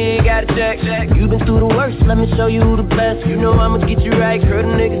 I ain't even got a check. You been through the worst, let me show you who the best. You know I'ma get you right, curl the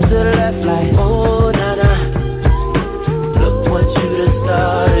niggas to the left like. Oh, nah. Look what you done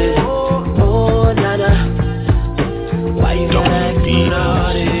started. Oh, nah. Why you gotta act so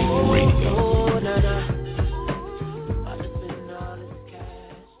naughty? Radio. Oh, nah.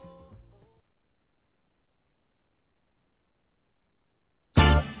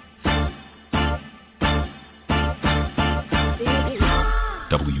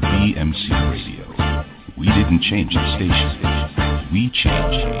 WBMC Radio. We didn't change the station. We change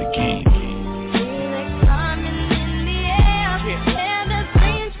the game.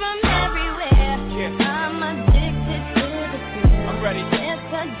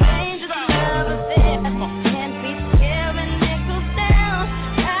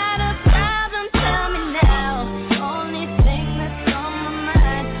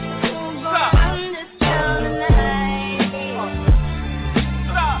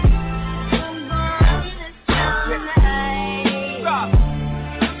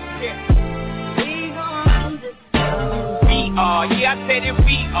 I said it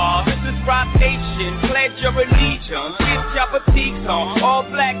we are. This is Rock Nation. Pledge your allegiance. Get your boutiques on. All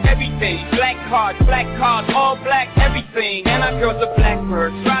black everything. Black cards, all black everything. And our girls are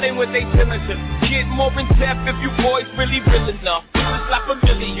blackbirds. Riding with they diligence. Get more in depth if you boys really real enough. This is not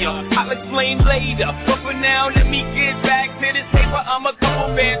familiar. I'll explain later. But for now, let me get back to this paper. I'm a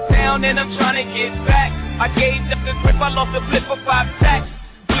couple bands down and I'm trying to get back. I gave up the grip. I lost the flip for 5 stacks.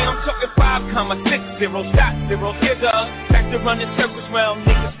 I'm talking 5,60, shot 0, hit up. Back to running circles round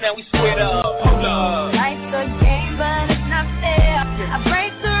niggas, now we squared up. Hold up. Life's a game, but it's not fair. I break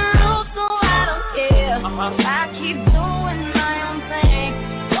the rules, so I don't care. I keep doing my own thing.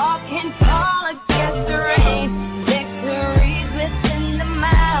 Walking tall against the rain. Victories within the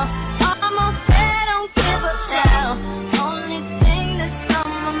mile. Almost there, don't give a damn. Only thing that's on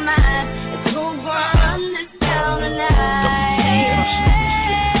my mind is who's gonna run this town tonight.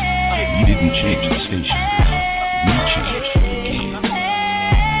 We didn't change the station. We changed the game.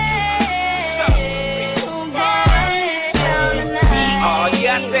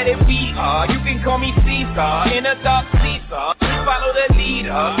 Yeah, I said it, we are. You can call me Caesar, in a dark Caesar. Just follow the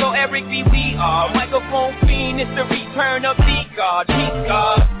leader. So Eric B, we are. Microphone fiend, it's the return of the God. Peace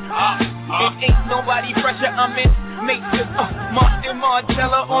God. It ain't nobody fresher, I'm in Matrix. Martin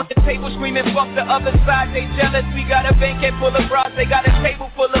Martella on the table screaming, fuck the other side, they jealous. We got a banquet full of bras, they got a table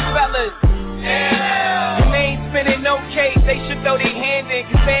full of fellas. Yeah. And they ain't spinning no cake, they should throw their hand in,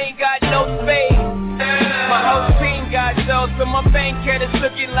 cause they ain't got no space. My whole team got those, so my bank account is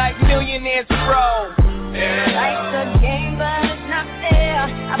looking like millionaires, bro. Life's a game, but it's not fair.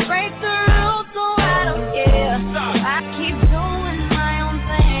 I break the rules, so I don't care. I keep doing my own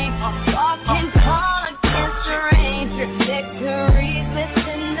thing. Walking tall against the rain. Victories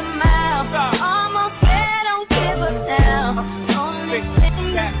within the mile. Almost there, don't give a damn. Only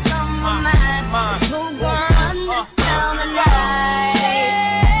thing that's on my mind is who gon' run this town tonight.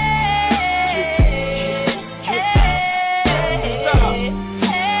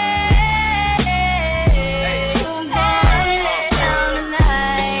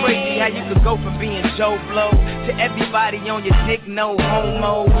 Go from being Joe Blow to everybody on your dick, no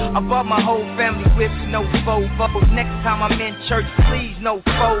homo. I bought my whole family whips, no Vovos. Next time I'm in church, please, no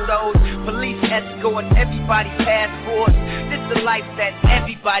photos. Police escort, everybody passports. This the life that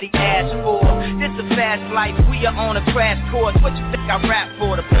everybody asks for. This a fast life, we are on a crash course. What you think I rap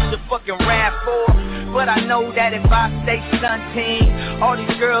for? To push a fucking rap for? But I know that if I stay stunting, all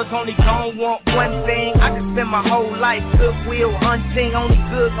these girls only gon' want one thing. I can spend my whole life goodwill hunting. Only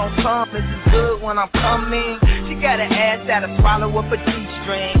good gon' come is good when I'm coming. She got an ass that'll swallow up a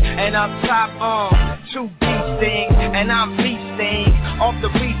G-string. And up top, 2 B-stings. And I'm feasting off the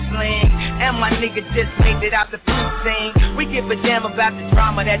re-sling. And my nigga just made it out the precinct. We give a damn about the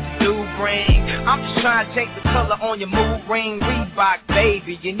drama that you do bring. I'm just trying to change the color on your mood ring. Reebok,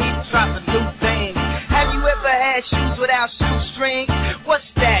 baby, you need to try some new things. Have you ever had shoes without shoestrings? What's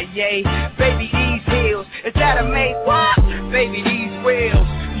that, yay? Baby, these heels. Is that a mate? What? Baby, these wheels.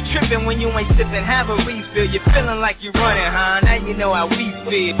 You tripping when you ain't sipping, have a refill. You're feeling like you're running, huh? Now you know how we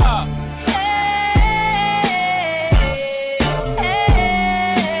feel.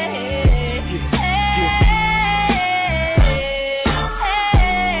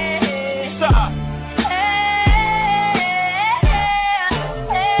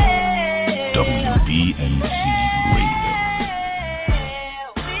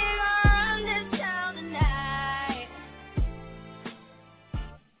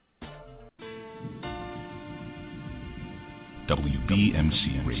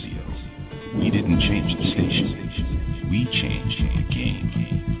 WBMC Radio. We didn't change the station. We changed the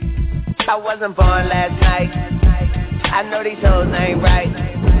game. I wasn't born last night. I know these hoes ain't right.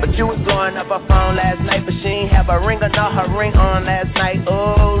 But you was blowing up her phone last night. But she ain't have a ring or not her ring on last night.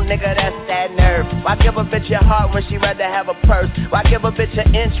 Oh, nigga, that's that nerve. Why give a bitch your heart when she rather have a purse? Why give a bitch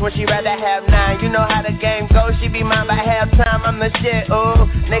an inch when she rather have 9? You know how the game goes. She be mine by halftime. I'm the shit. Oh,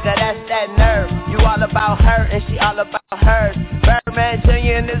 nigga, that's that nerve. You all about her and she all about hers. Birdman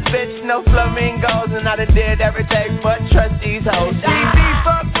Jr. and this bitch, no flamingos. And I done did everything but trust these hoes.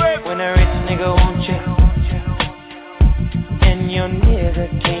 When a rich nigga won't you, and you nigga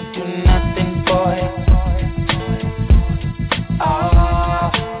can't do nothing for you.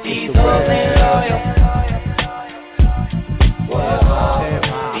 Oh, these hoes ain't loyal.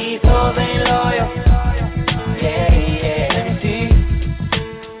 Whoa, these hoes ain't loyal. Yeah, yeah, let me see.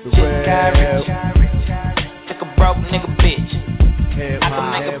 Just got rich. Took a broke nigga bitch. I can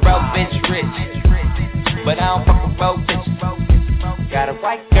make a broke bitch rich, but I don't fuck with broke bitches. Got a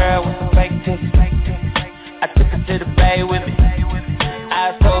white girl with some fake titties. I took her to the bay with me.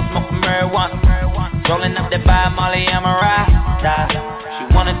 I was told smoking marijuana, rolling up that by Molly, I'm a ride. She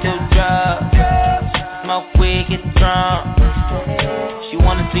wanna do drugs, smoke weed, get drunk. She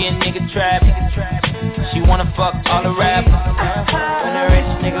wanna see a nigga trap. She wanna fuck all the rappers. When a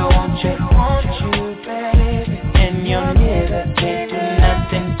rich nigga want you, baby, and your nigga can't do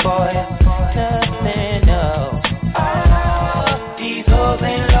nothing for you, nothing, no. Oh, these hoes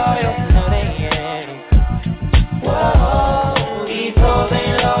ain't loyal, no they ain't. Whoa, these hoes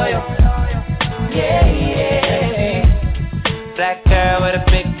ain't loyal. Yeah, yeah. Black girl with a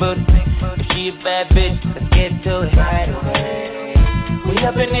big booty. If she a bad bitch, let's get to it right away. We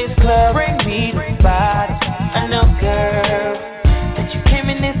up in this club, bring me the body. I know, girl, that you came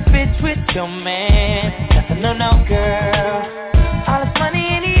in this bitch with your man. That's a no, girl. All this money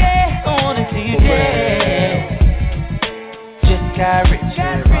in the air, I wanna see you dead. Just got rich.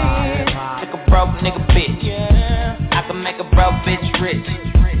 Took a broke nigga bitch. I can make a broke bitch rich,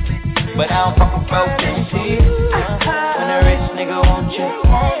 but I don't fuck with broke bitches. When a rich nigga want you,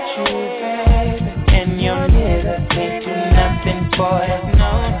 baby, and your nigga can't do nothing for you, no,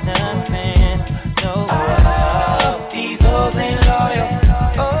 nothing, no. Oh, these hoes ain't loyal.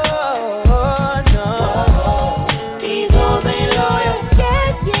 Oh, no, these hoes ain't loyal.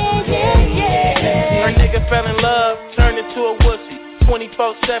 Yeah. Her nigga fell in love, turned into a wussy.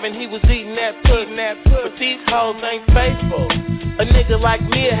 24/7, he was eating that pudding, but these hoes ain't faithful. A nigga like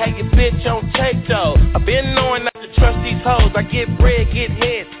me had your bitch on tape though. I been knowing not to trust these hoes. I get bread, get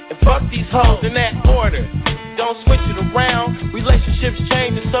head, and fuck these hoes in that order. Don't switch it around. Relationships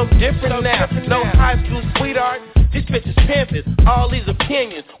changing so different now. No high school sweetheart. This bitch is pimping. All these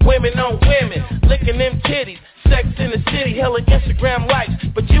opinions, women on women, licking them titties. Sex in the city, hella Instagram likes,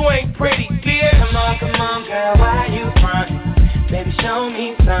 but you ain't pretty, bitch. Come on, girl, why you frontin'? Baby, show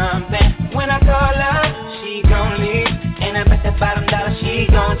me something. When I call her, she gon' leave, and I bet that bottom dollar she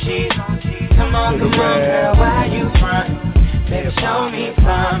gon' cheat. Come on, girl, why you frontin'? Baby, show me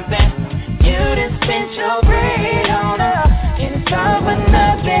something. You done spent your bread on her, and it's all for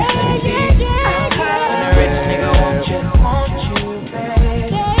nothing. When a rich nigga want you,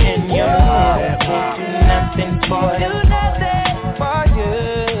 baby, and your nigga can't do nothing for you.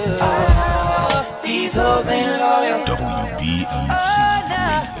 Oh, these hoes ain't loyal.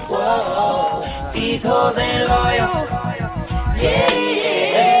 Whoa, these hoes ain't loyal. Yeah.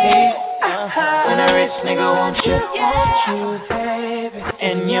 When a rich nigga want you, baby,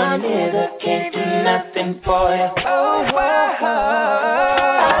 and your nigga can't do nothing for you. Oh,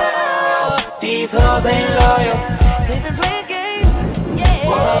 these hoes ain't loyal. They've been playing games. Yeah.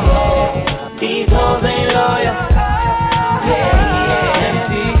 Whoa, these hoes ain't loyal. Yeah.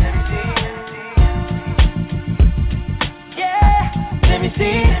 Let me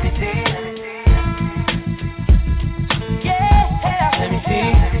see.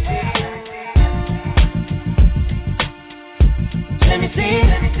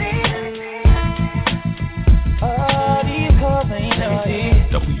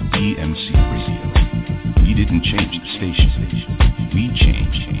 WBMC Radio. We didn't change the station. We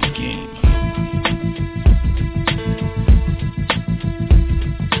changed the game.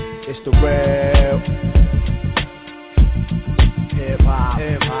 It's the real hip-hop.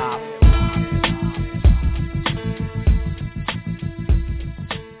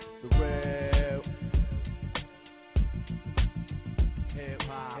 The real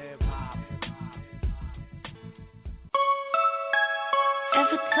hip-hop.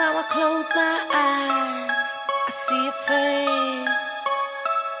 Every time I close my eyes, I see your face.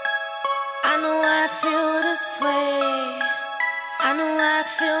 I know I feel this way. I know I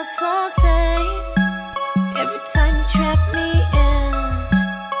feel so safe. Every time you trap me in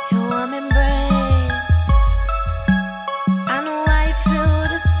your warm embrace. I know why you feel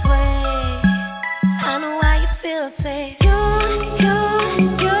this way. I know why you feel safe. You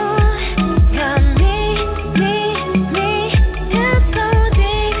got me in so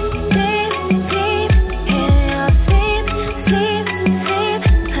deep in your sleep.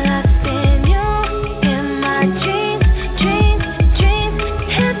 Lost in you, in my dreams.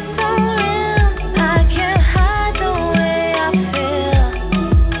 It's so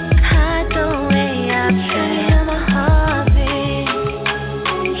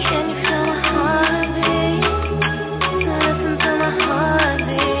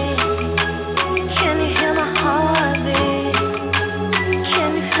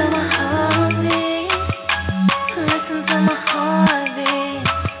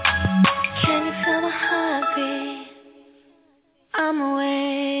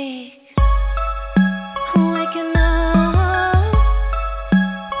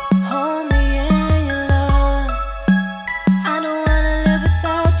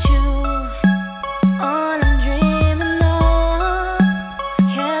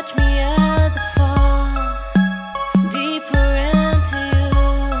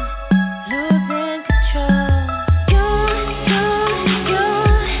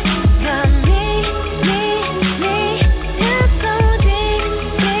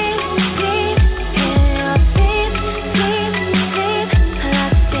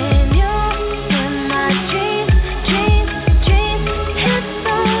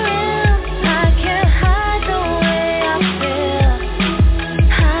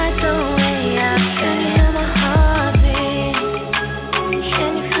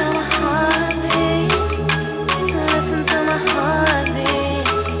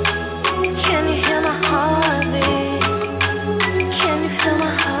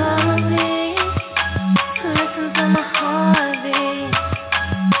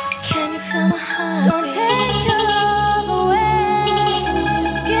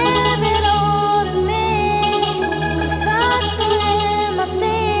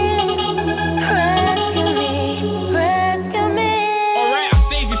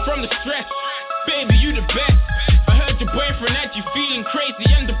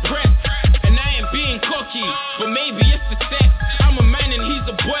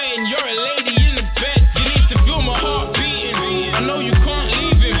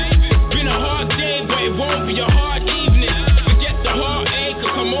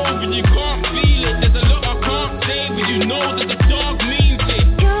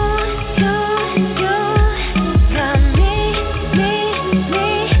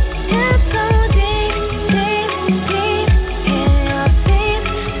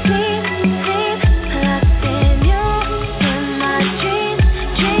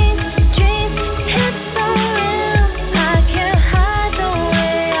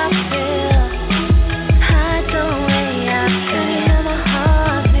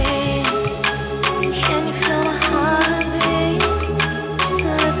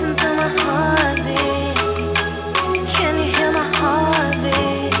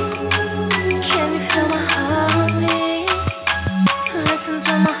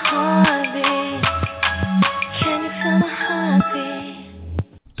heartbeat? Can you feel my heartbeat?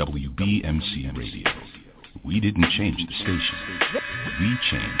 WBMC Radio. We didn't change the station. We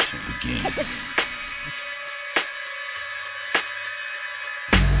changed the game.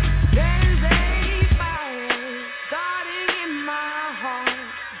 There's a fire starting in my heart.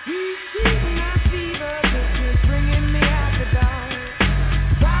 Reaching a fever that is bringing me out the dark.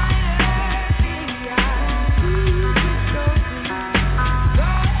 Finally, I see the story. Go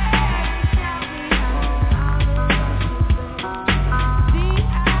ahead and tell me how see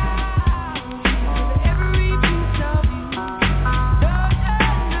every piece of you. Don't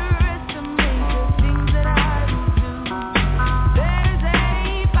underestimate the things that I would do. There's a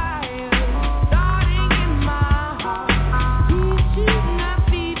fire starting in my heart. Reaching a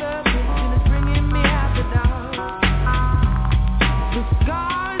fever pitch and it's bringing me out the dark. The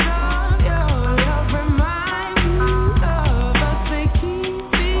scars of your love remind me of us. They keep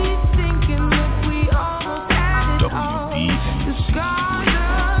me thinking that we almost had it all. The scars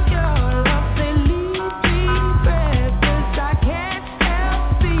of your love, they leave me breathless. I can't help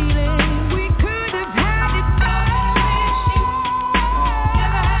feeling we could have had it all.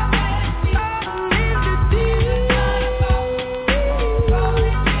 Is it deep?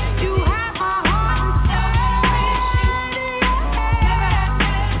 You have my heart inside.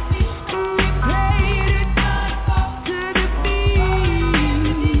 We played it to the beat.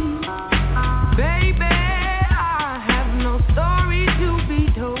 Baby, I have no story to be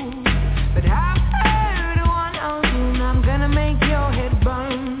told, but I've heard one on you and I'm gonna make your head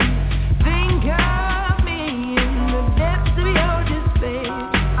burn. Think of me in the depths of your despair,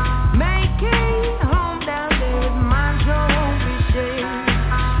 making home down there with mine so won't be shared.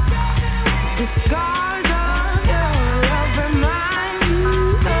 The scars of your love remind me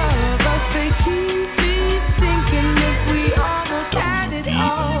of us. They keep me thinking that we almost had it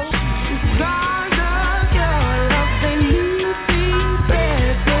all. The scars of your love, they leave me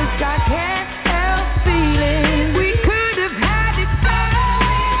breathless. I can't help feeling we could have had it all.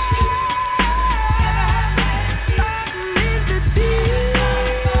 Is it deep?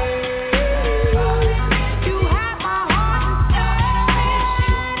 You have my heart inside.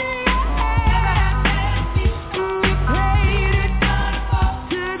 We played it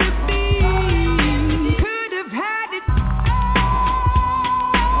to the beat. Could have had it.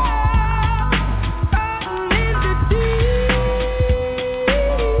 Is it deep?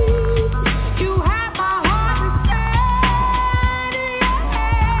 You have my heart inside.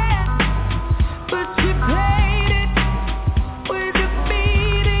 But you played it with a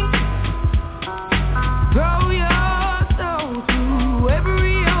beating. Throw your soul through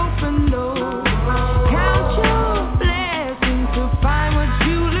every open door. Count your blessings to find what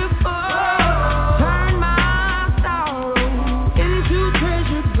you live for. Turn my sorrow into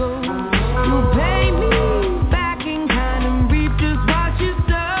treasured gold. You pay me back in kind and reap just what you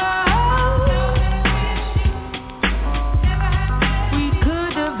sow. We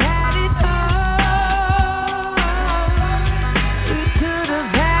could have had it all. We could have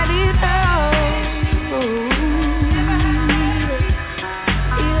had it all.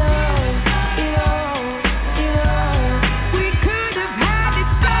 We could have had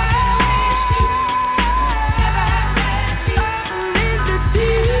it all. Is it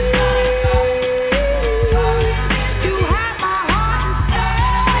deep? You have my heart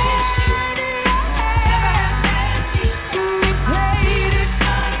inside. We played it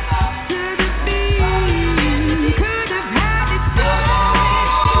to the beat. Could have had it all.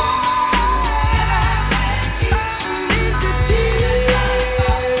 Is it deep?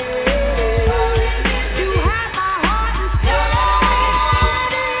 You have my heart inside.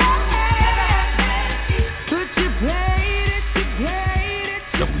 But you played it, you played it,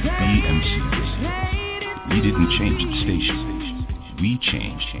 you WBMC Radio. We didn't change the station. We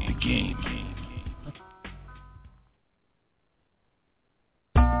changed the game.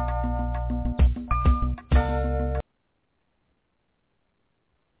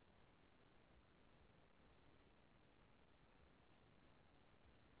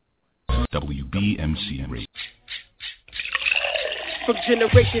 WBMC Radio. From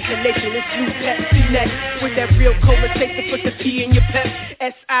generation to nation, it's new Pepsi next. With that real cola taste to put the P in your pep.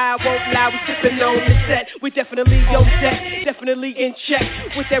 S.I. won't lie, we sippin' on the set. We definitely on deck, definitely in check.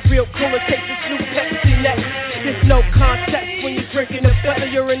 With that real cola taste, it's new Pepsi next. There's no contest when you're drinking it, whether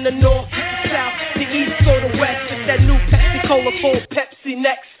you're in the north, the south, the east, or the west. It's that new Pepsi Cola full Pepsi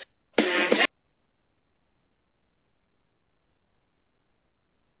next.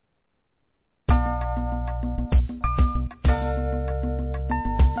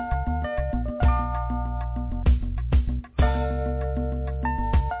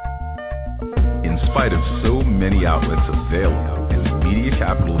 spite of so many outlets available in the media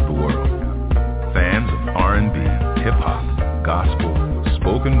capital of the world, fans of R&B, hip-hop, gospel,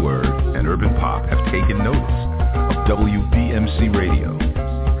 spoken word, and urban pop have taken notice of WBMC Radio.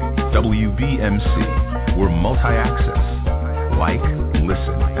 WBMC, we're multi-access. Like,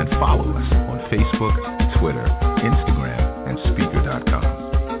 listen, and follow us on Facebook, Twitter, Instagram, and Speaker.com.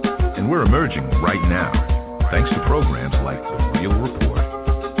 And we're emerging right now, thanks to programs like The Real Report,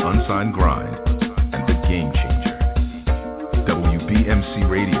 Unsigned Grind, and The Game Changer. WBMC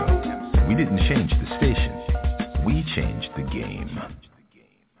Radio. We didn't change the station. We changed the game.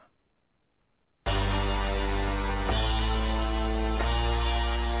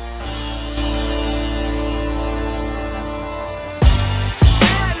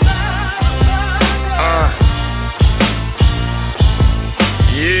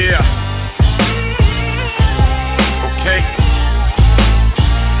 Yeah. Okay.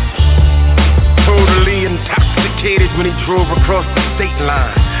 Totally intoxicated when he drove across the state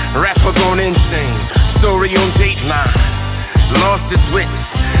line. Rapper gone insane. Story on Dateline. Lost his wits.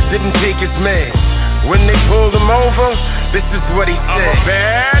 Didn't take his meds. When they pulled him over, this is what he said. I'm a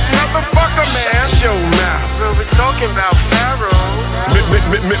bad motherfucker, man. Shut your mouth. So we're talking about Pharaoh.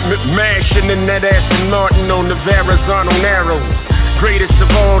 Mashing in that Aston Martin on the Verrazano Narrow. Greatest of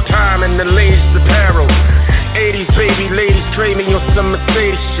all time and the latest apparel. 80s baby ladies trade me on some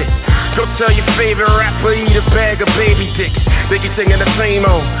Mercedes shit. Go tell your favorite rapper eat a bag of baby dicks. They keep singing the same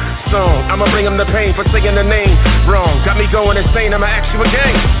old song. I'ma bring them the pain for saying the name wrong. Got me going insane, I'ma ask you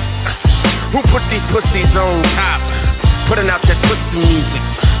again. Who put these pussies on top? Putting out that pussy music.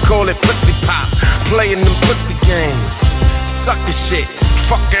 Call it pussy pop. Playing them pussy games. Suck the shit.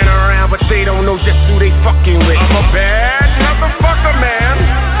 Fucking around, but they don't know just who they fucking with. I'm a bad motherfucker, man.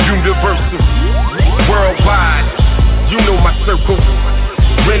 Universal, worldwide. You know my circle.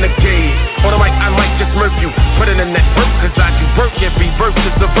 Renegade. On the mic, I might just murk you. Put it in that work, cause I do work. Every verse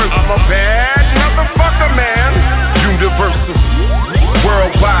is a verse. I'm a bad motherfucker, man. Universal,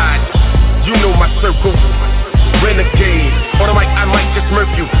 worldwide. You know my circle. Renegade. On the mic, I might just murk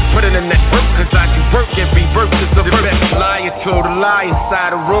you. Put it in that work, cause I do work. Every verse is a verse. The best liar told a lie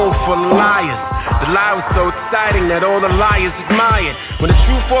inside a room full of liars. The lie was so exciting that all the liars admired. When the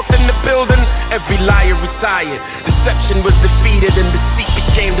truth walked in the building, every liar retired. Deception was defeated and deceit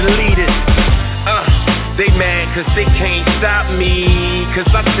became deleted. They mad cause they can't stop me. Cause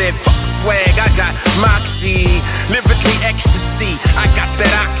I said fuck swag, I got moxie. Lyrically ecstasy, I got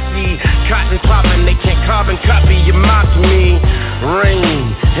that oxy. Cotton poppin', they can't carbon copy, you mock me.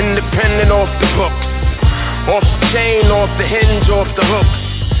 Rain, independent off the books. Off the chain, off the hinge, off the hooks.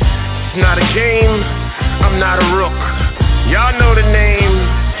 It's not a game, I'm not a rook. Y'all know the name,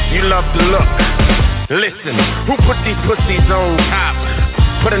 you love the look. Listen, who put these pussies on top?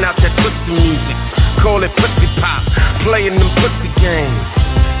 Putting out that pussy music. Call it pussy pop. Playing them pussy games.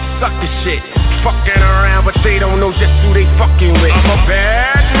 Suck the shit. Fucking around, but they don't know just who they fucking with. I'm a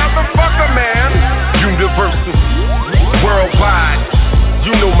bad motherfucker, man. Universal, worldwide.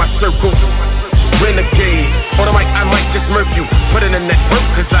 You know my circle. Renegade. On the mic, I might just murk you. Put it in that work,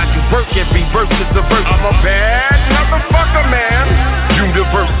 cause I do work. Every verse is a verse. I'm a bad motherfucker, man.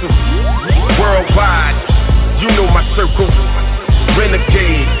 Universal, worldwide. You know my circle.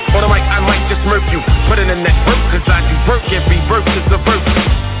 Renegade. On the mic, I might just murk you. Put it in that work, cause I do work. Every verse is a verse.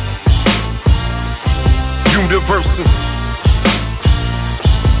 Universal.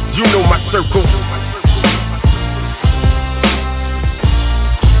 You know my circle.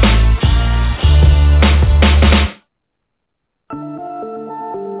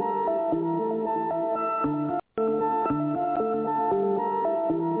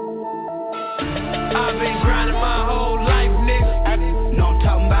 I've been grinding my whole life, nigga. Know I'm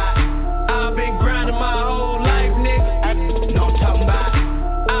talking about. I've been grinding my whole life, nigga. Know I'm talking about.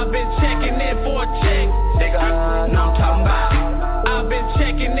 I've been checking in for a check, nigga. Know I'm talking about. I've been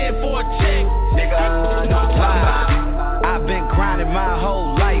checking in for a check, nigga. Know I'm talking about. I've been grinding my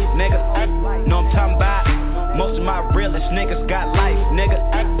whole life, nigga. Know I'm talking about. Most of my realest niggas got life, nigga.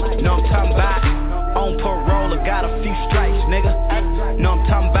 Know I'm talking about. On parole, I got a few strikes, nigga. Know I'm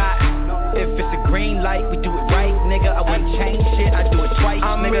talking about. If it's a green light, we do it right, nigga. I wouldn't change shit, I do it twice,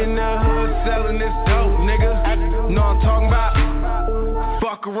 I'm nigga. in the hood selling this dope, nigga. Know I'm talking about.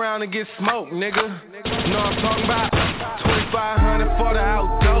 Fuck around and get smoked, nigga. Know I'm talking about. 2,500 for the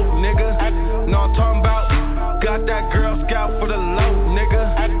out dope, nigga. Know I'm talking about. Got that Girl Scout for the low,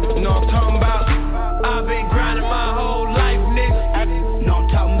 nigga. Know I'm talking about. I've been grinding my whole life, nigga. Know I'm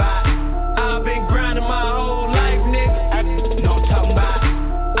talking about. I've been grinding my whole life, nigga. Know I'm talking about.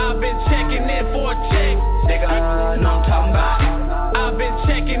 I've been checking in for a check, nigga. Know I'm talking about. I've been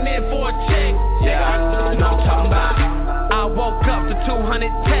checking in for a check, nigga. 200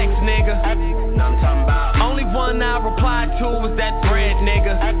 texts, nigga. Know I'm talking about. Only one I replied to was that bread,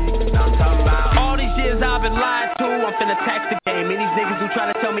 nigga. Know I'm talking about. All these years I've been lied to, I'm finna tax the game. And these niggas who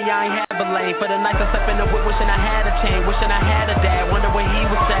try to tell me I ain't have a lane. For the nights I slept in the whip, wishing I had a chain, wishing I had a dad, wonder what he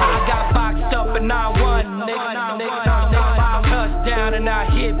would say. I got boxed up and I won, nigga. Touchdown and I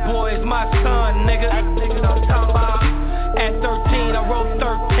hit, boy, it's my son, nigga. Know I'm talking about. At 13 I wrote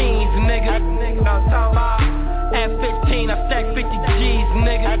 13s, nigga. Know I'm talking about. At 15 I stacked 50 G's,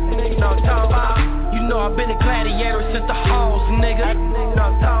 nigga. Know I'm talking about. You know I've been a gladiator since the halls, nigga. Know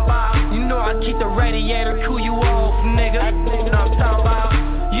I'm talking about. You know I keep the radiator, cool you off, nigga. Know I'm talking about.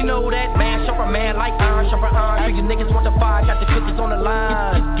 You know that man, sharper man like iron, sharper iron. So you niggas want the fire, got the cookies on the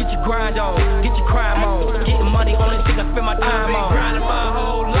line. Get your grind on, get your crime on. Getting money, only thing I spend my time on. I've been grinding my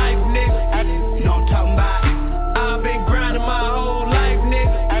whole life, nigga. You know what I'm talking about. I've been grinding my whole life,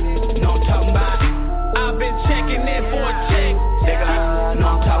 nigga. You know what I'm talking about. I've been checking in for a check, nigga. You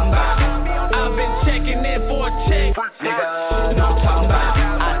know what I'm talking about. I've been checking in for a check, nigga. You know what I'm talking about.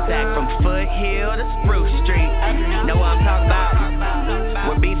 I sack from Foothill to Spruce Street. Know what I'm talking about.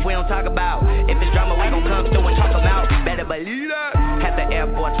 What beef we don't talk about. If it's drama, we gon' come through and talk about. Better believe that. Had the Air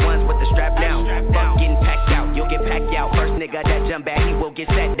Force Ones with the strap down. Fuck getting packed out, you'll get packed out. First nigga that jump back, he will get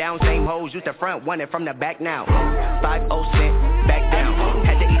sat down. Same hoes used to front, one and from the back now. 5-0 cent, back down.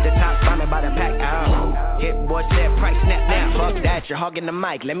 Had to eat the top, find by the pack out. Hit boy said price snap now. Fuck that, you're hogging the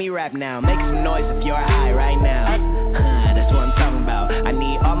mic, let me rap now. Make some noise if you're high right now. That's what I'm talking about. I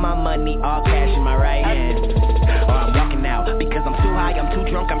need all my money, all cash in my right hand. Or I'm walking out, because I'm too high, I'm too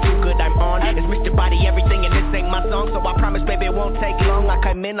drunk, I'm too good, I'm on. It's Mr. Body Everything and this ain't my song. So I promise baby it won't take long. I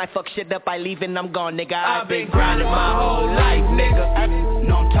come in, I fuck shit up, I leave and I'm gone, nigga. I've been grinding my whole life, nigga.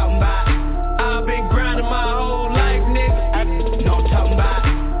 Know I'm talking about. I've been grinding my whole life, nigga. Know I'm talking about.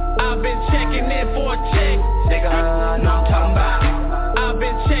 I've been checking in for a check, nigga. Know I'm talking about. I've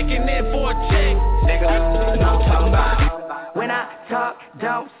been checking in for a check, nigga. Know I'm talking about. When I talk,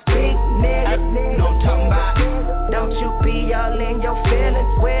 don't speak, nigga. Know I'm talking about. Don't you be all in your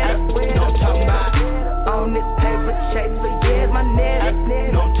feelings with us. Know I'm talking about. On this paper chase for years, my nigga.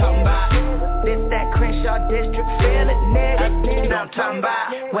 Know I'm talking about. This that Crenshaw District, feel it, nigga. Know I'm talking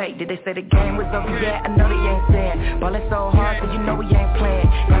about. Wait, did they say the game was over yet? I know they ain't saying. Ballin' so hard, so you know we ain't playing.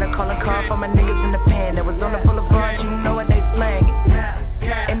 Gotta call a car for my niggas in the pen. That was on the boulevard, you know what they slang.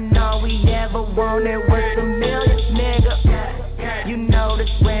 And all we ever wanted was some millions, nigga. You know this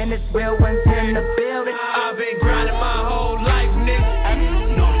when it's real ones in the building. I've been grinding my whole life,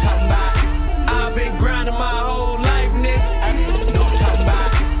 nigga. Know I'm talking about. I've been grinding my whole life, nigga. Know I'm talking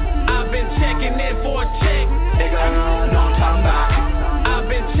about. I've been checking in for a check, nigga. Know I'm talking about. I've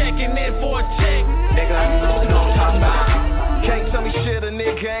been checking in for a check, nigga. Know I'm talking about. Can't tell me shit a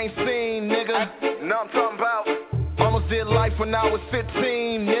nigga ain't seen, nigga. Know I'm talking about. Almost did life when I was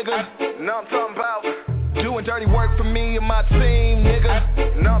 15, nigga. Know I'm talking about. Doing dirty work for me and my team,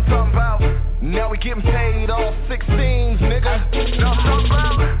 nigga. Know I'm talking about. Now we getting paid all 16s, nigga. Know I'm talking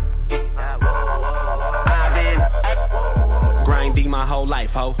about. I've been grinding my whole life,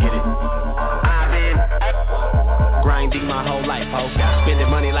 ho. Get it? I've been grinding my whole life, ho. Spending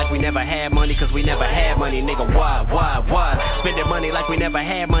money like we never had money, cause we never had money, nigga. Why? Spending money like we never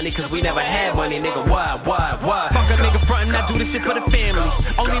had money, cause we never had money, nigga. Why? Fuck a nigga frontin', I do this shit for the family.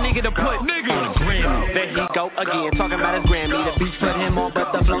 Only nigga to put nigga on the Grammy. There he go again, talking about his Grammy. The beats put him on,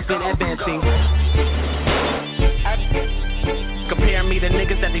 but the flow's been advancing. Compare me to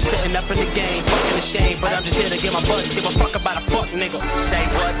niggas that be sitting up in the game, fucking ashamed, but I'm just here to get my butt, give a fuck about a fuck nigga. Say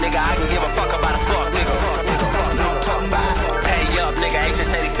what, nigga, I can give a fuck about a fuck nigga. Know I'm talking about. Hey up, nigga,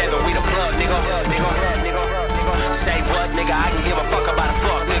 H87, we the plug, nigga. Say what, nigga, I can give a fuck about a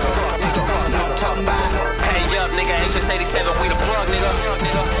fuck nigga. Know I'm talking about. Hey up, nigga, H87, we the plug, nigga.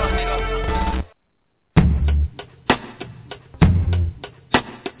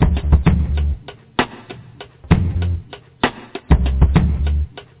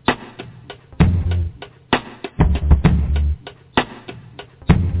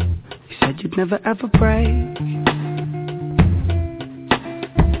 You'd never ever break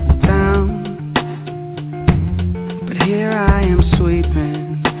down, but here I am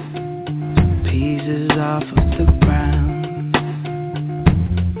sweeping pieces off of the ground.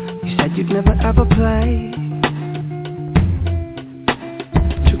 You said you'd never ever play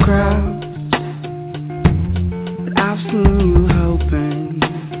to crowds, but I've seen you hoping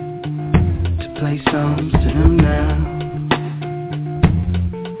to play songs to them now.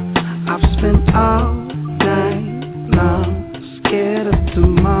 I've spent all night long, scared of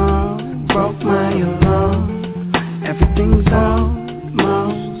tomorrow, broke my alarm. Everything's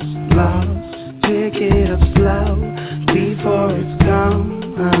almost lost, pick it up slow before it's gone.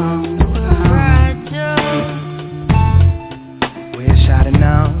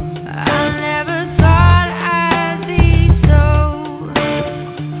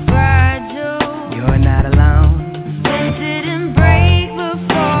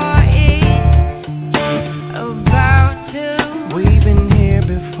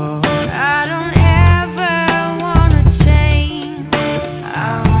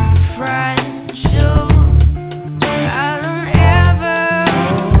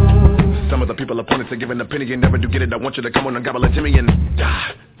 giving a penny and never do get it. I want you to come on and gobble a Jimmy and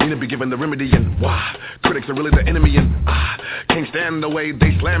die. Need to be given the remedy and why critics are really the enemy and can't stand the way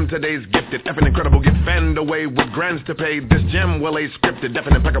they slam today's gifted. Effing incredible, get fanned away with grants to pay. This gem well a scripted, deaf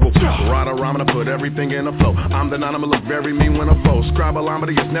and impeccable. Ride a rhyme and I put everything in a flow. I'm the nine, I'ma look very mean when I foe. Scribe-a-line,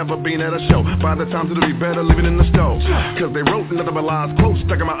 he's never been at a show. By the time it'll be better living in the stove. Cause they wrote nothing but lies, quotes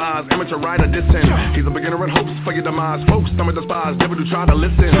stuck in my eyes. Amateur writer dissing. He's a beginner and hopes for your demise. Folks, some of the spies never do try to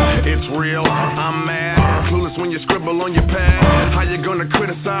listen. It's real, I'm mad. Clueless when you scribble on your pad. How you gonna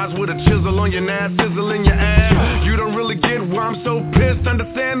criticize with a chisel on your nads, sizzle in your ass? You don't really get why I'm so pissed.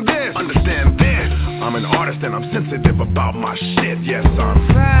 Understand this. Understand this. I'm an artist and I'm sensitive about my shit. Yes, I'm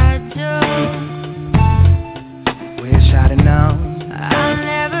fragile. Wish I'd have known. I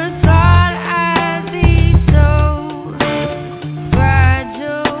never thought I'd be so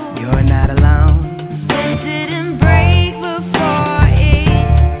fragile. You're not alone. It didn't break before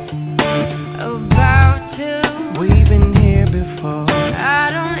it's about to. We've been here before.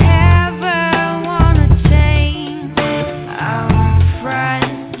 I don't ever wanna change. I'm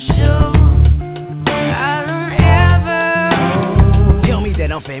fragile. I don't ever. Tell me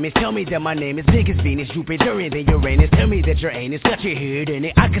that I'm famous. Tell me that my name is big as Venus, Jupiter, and then Uranus. Tell me that your anus got your head in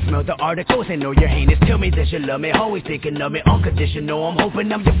it. I can smell the articles and know you're heinous. Tell me that you love me, always thinking of me, unconditional. I'm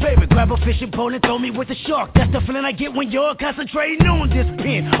hoping I'm your favorite. Grab a fishing pole and throw me with a shark. That's the feeling I get when you're concentrating on this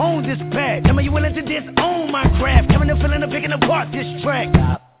pen, on this pad. Tell me you willing to disown my craft. Tell me the feeling of picking apart this track.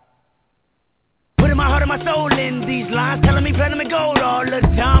 Putting my heart and my soul in these lines, telling me platinum and gold all the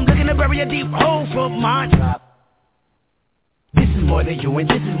time. Looking to bury a deep hole for mine. This is more than you and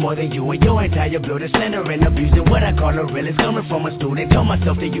this is more than you and your entire building. Slander and abusing what I call a realist. Coming from a student, tell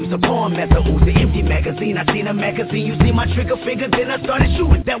myself to use a poem as a Uzi. Empty magazine, I seen a magazine. You see my trigger finger, then I started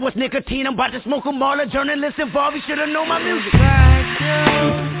shooting. That was nicotine, I'm about to smoke them all. A journalist involved, you should've known my music.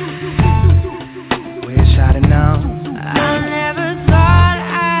 Wish I'd have known. I never thought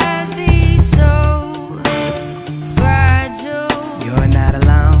I'd be so fragile. You're not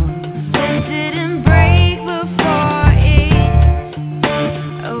alone. It didn't break before it's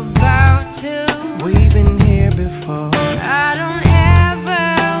about to. We've been here before. I don't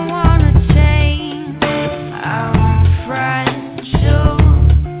ever wanna change. I'm fragile.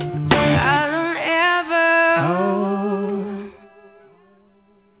 I don't ever.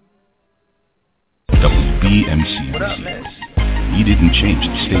 WBMC Radio. We didn't change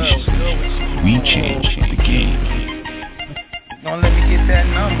the station. We changed the game. Don't let me get that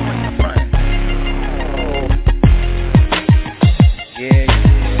number in the front. Yeah.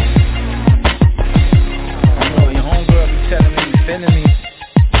 I know your homegirl be telling me you feeling me.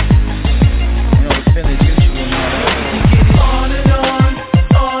 You know the feeling mutual and all that. On and on,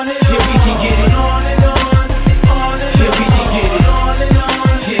 on and on. Here we can get it. On and on, on and on. Here we can get it. On and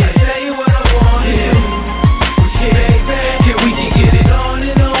on. Yeah. I tell you what I want. Yeah. Yeah, baby. Here we can get it. On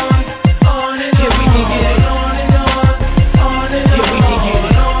and on, on and on. Here we can get it. On and on, on and on. Here we can get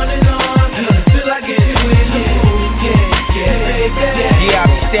it. On and on. Till I get it with you. Yeah, yeah, baby. Yeah, I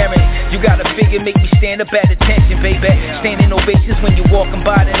be staring. You gotta figure, make me stand up at attention, baby. Standing ovations when you walking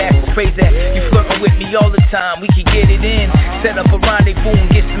by, that ass is crazy. You flirting with me all the time, we can get it in. Set up a rendezvous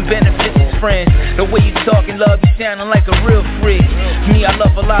and get some benefits as friends. The way you talking, love, you sounding like a real freak. Me, I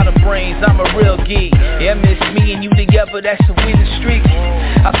love a lot of brains, I'm a real geek. Yeah, miss me and you together, that's a winning streak.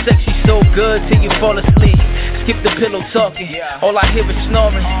 I'll sex you so good till you fall asleep. Skip the pillow talking, all I hear is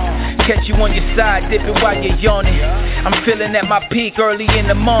snoring. Catch you on your side, dipping while you're yawning. I'm feeling at my peak early in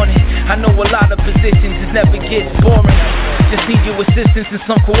the morning. I know a lot of positions, it never gets boring. Just need your assistance and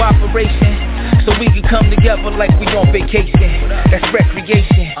some cooperation, so we can come together like we on vacation. That's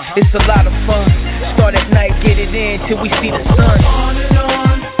recreation, it's a lot of fun. Start at night, get it in till we see the sun. On and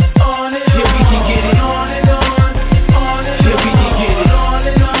on, on and on. Here we can get it. On and on, on and on. Here we can get it. On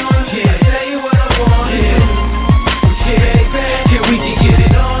and on. Yeah, tell you what I want. Yeah, yeah, baby. Here we can get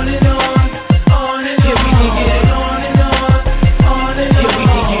it. On and on, on and on. Here we can get it. On and on, on and on. Here we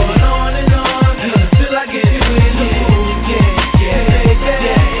can get it. On and on. Till I get it with you. Yeah, yeah,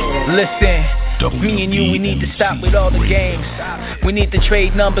 baby. Listen. Me and you, we need to stop with all the games. We need to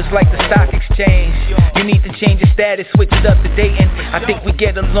trade numbers like the stock exchange. You need to change your status, switch it up to dating. I think we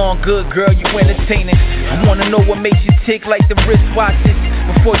get along good, girl, you entertaining. I wanna know what makes you tick like the wristwatches.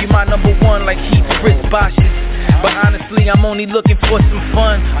 Before you my number one like Heath's wristwatches. But honestly, I'm only looking for some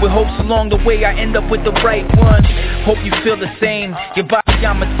fun. With hopes along the way I end up with the right one. Hope you feel the same, your body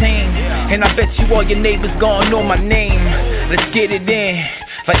I'm attained. And I bet you all your neighbors gon' know my name. Let's get it in,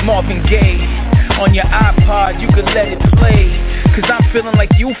 like Marvin Gaye. On your iPod, you can let it play. Cause I'm feeling like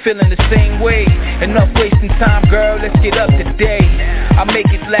you feeling the same way. Enough wasting time, girl, let's get up today. I make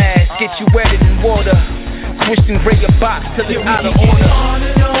it last, get you wetter than water. Twist and break your box till it's out of order. On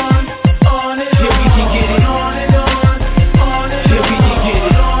and on and Here we can get it. on and on and Here we can get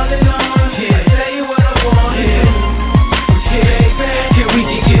it. on and on. Yeah. Say what I want to do. Yeah. Here we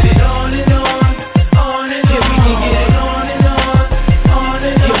can get it. On and on and Here we can get it. on and on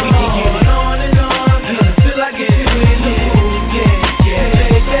and Here we can get it. on and on. Till I get you in the mood. Yeah.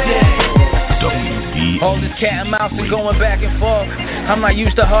 All this cat and mouse and going back and forth. I'm not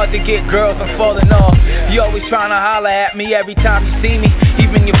used to hard to get girls, I'm falling off. You always trying to holler at me every time you see me.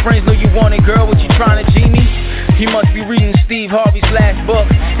 Even your friends know you want it, girl, what you trying to G me? You must be reading Steve Harvey's last book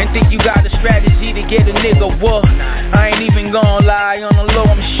and think you got a strategy to get a nigga whooped. I ain't even gonna lie, on the low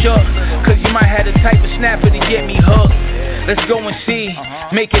I'm shook, cause you might have the type of snapper to get me hooked. Let's go and see,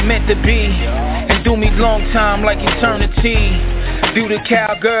 make it meant to be, and do me long time like eternity. Do the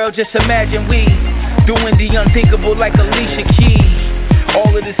cowgirl, just imagine we doing the unthinkable like Alicia Keys.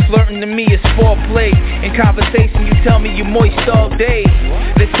 All of this flirting to me is foreplay. In conversation you tell me you moist all day.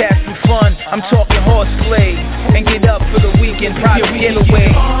 Let's have some fun, I'm talking horseplay. And get up for the weekend, private getaway.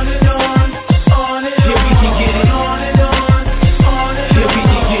 On and on and here we can get it. on and on and here we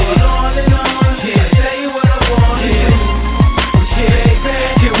can get it. on and on. Yeah. Say what I want to do.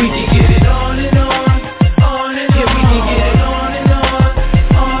 Yeah. Here we can get it. On and on and here we can get it. on and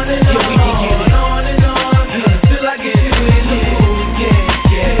on and here we can get it. on and on. Till I get you in the mood.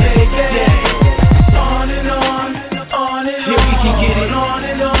 On and on and here we can get it. on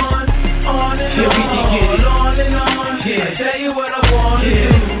and on and here we can get it. on and on. Yeah. Tell you what I want to do.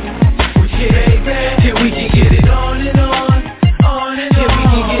 Yeah. Here we can get it. On and on and here we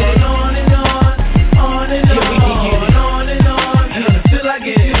can get it. on and on and here we can get it. on and on. Till I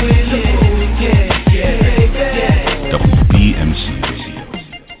get you in the mood. WBMC Radio.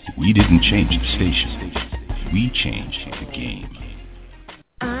 We didn't change the station. We changed the game.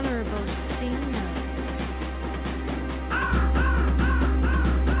 Honorable Senior.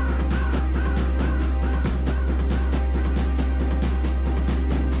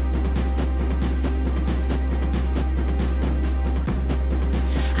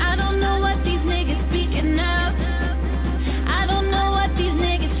 I don't know what these niggas speaking of. I don't know what these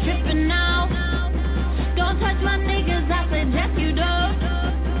niggas tripping now. Don't touch my niggas, I suggest you don't.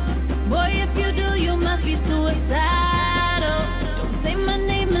 Boy, if you do, you must be suicidal. Don't say my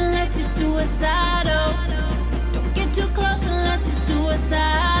name unless you're suicidal. Don't get too close unless you're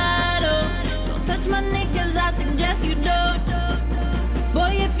suicidal. Don't touch my niggas, I suggest you don't.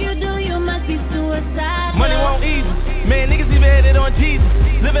 Boy, if you do, you must be suicidal. Money won't ease us. Man, niggas even headed on Jesus.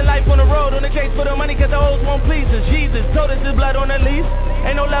 Living life on the road, on the case for the money, cause the hoes won't please us. Jesus told us there's blood on the leaves.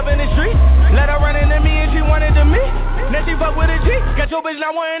 Ain't no love in the street. Let her run into me and she wanted to me. Now she fuck with a G. Got your bitch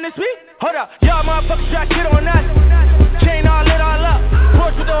not wanting to speak. Hold up, y'all motherfuckers try shit on us. Chain all lit all up.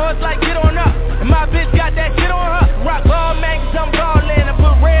 Push with the horse like get on up. And my bitch got that shit on her. Rock ball man, cause I'm ballin'. I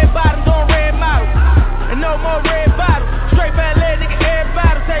put red bottoms on red models. And no more red bottles. Straight fat leg, nigga,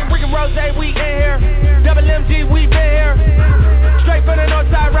 everybody say Rick and Rose, we in here. Double MG, we been here. Straight from the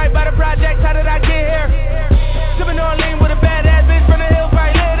north side, right by the projects, how did I get here? Sippin' on lean with a badass bitch from the hill,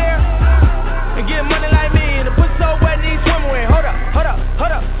 right live there. And get money like me, and the pussy so wet, need swimwear. Hold up, hold up,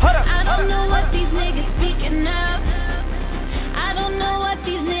 hold up, hold up. I don't know what these niggas speaking of. I don't know what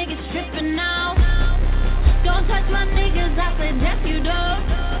these niggas tripping now. Don't touch my niggas, I suggest you don't.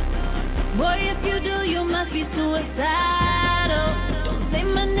 Boy, if you do, you must be suicidal. Don't say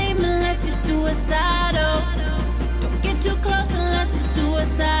my name unless you're suicidal. Don't get too close unless you're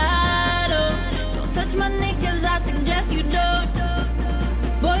suicidal. Don't touch my niggas, I suggest you don't.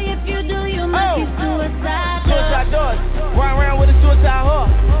 Boy, if you do, you must be suicidal. Suicide doors, run around with a suicide whore.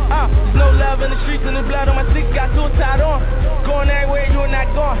 There's no love in the streets and the blood on my sticks, got suicide on. Going everywhere, you're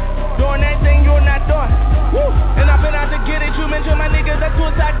not going. Doing anything you're not doing. Woo! And I've been out to get it, you mentioned my niggas, that's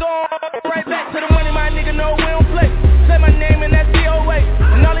suicide door. Right back to the money, my nigga, no, we don't play. Say my name and that's DOA.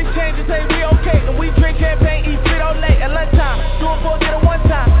 And all these changes say we okay. And we drink champagne, eat Frito-Lay at lunchtime. Do it for get it one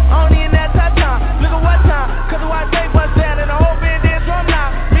time. I don't even have time. Look at what time. Cause of why they bust down and the whole band dance drum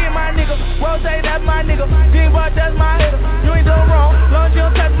now. Me and my nigga, Rose, that's my nigga. Dean Bud, that's my hitter. You ain't doing wrong, long as you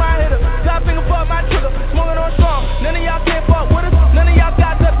don't touch my hitter. Top finger fuck my trigger, smoking on strong. None of y'all can't fuck with us. None of y'all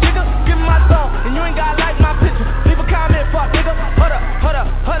got that nigga. Give me my song, and you ain't gotta like my picture. Leave a comment, fuck nigga. Hold up, hold up,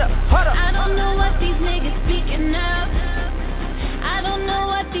 hold up, hold up. I don't know what these niggas speaking of. I don't know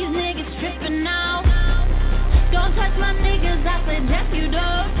what these niggas tripping now. Don't touch my niggas, I suggest you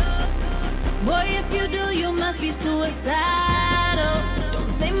don't. Boy, if you do, you must be suicidal.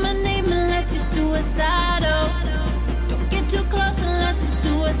 Don't say my name unless you're suicidal. Don't get too close unless you're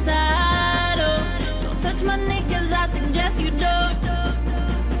suicidal. Don't touch my niggas, I suggest you don't.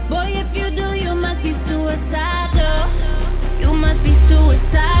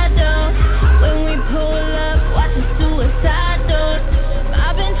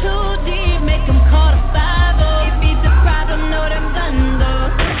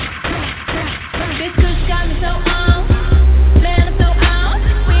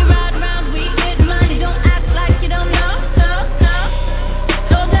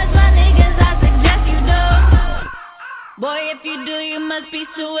 must be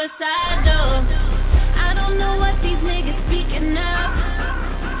suicidal. I don't know what these niggas speaking of.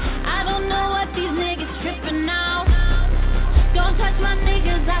 I don't know what these niggas tripping out. Don't touch my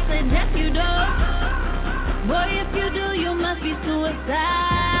niggas, I suggest you don't. Boy, if you do, you must be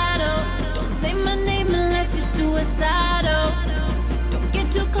suicidal. Don't say my name unless you're suicidal. Don't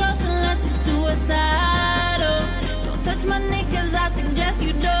get too close unless you're suicidal. Don't touch my niggas, I suggest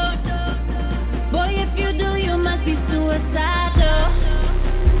you don't. Boy, if you do, you must be suicidal.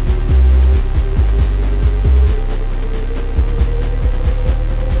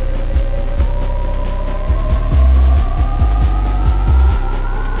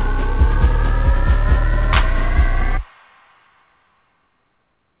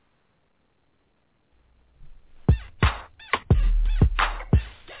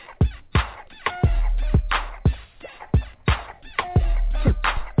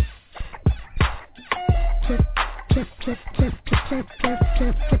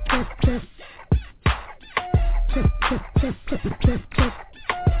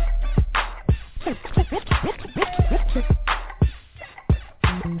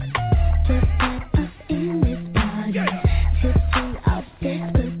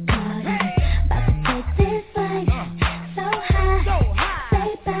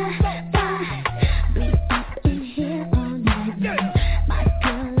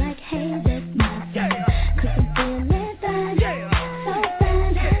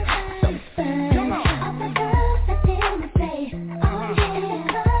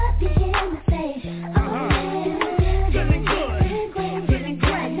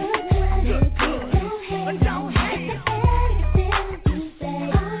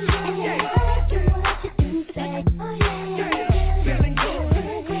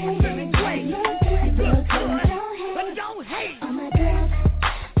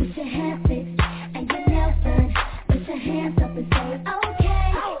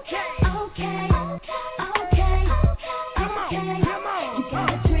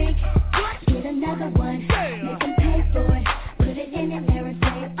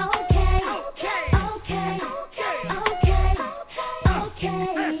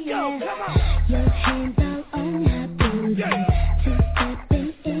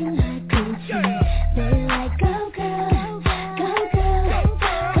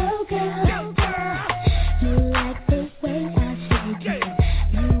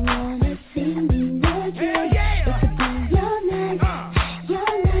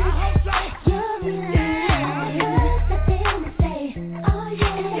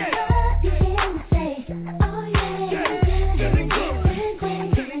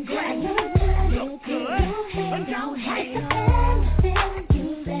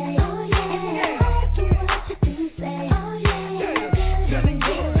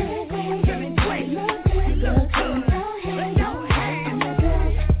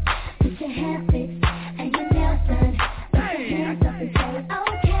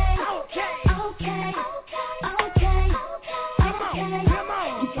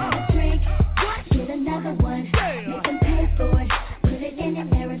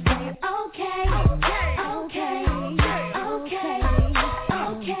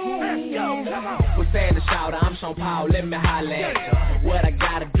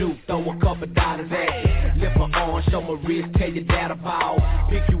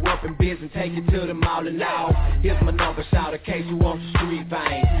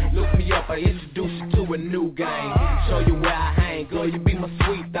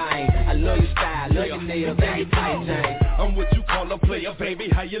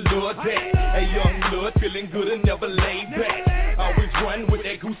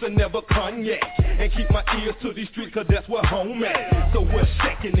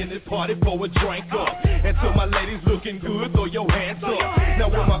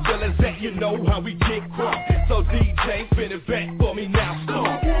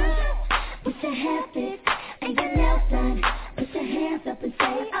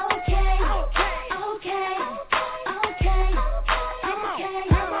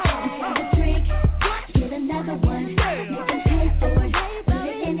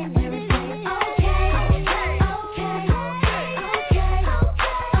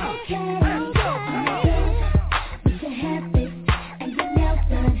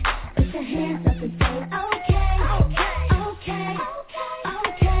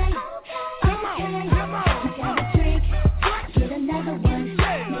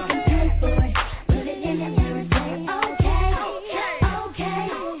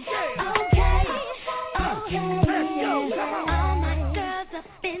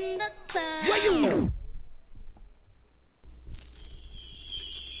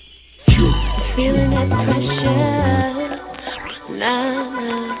 Feeling that pressure, Feeling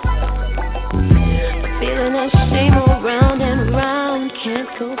that same old round and round, can't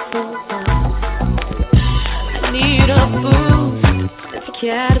go forward. I need a boost to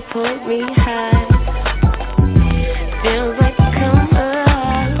catapult me high. Feels like come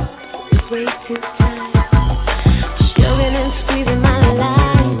up, it's way too tight. Sugar and squeezing my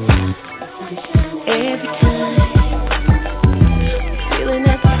life every time. Feeling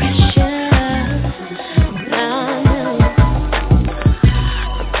that pressure, now I know.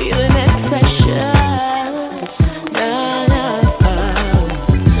 I'm feeling that pressure.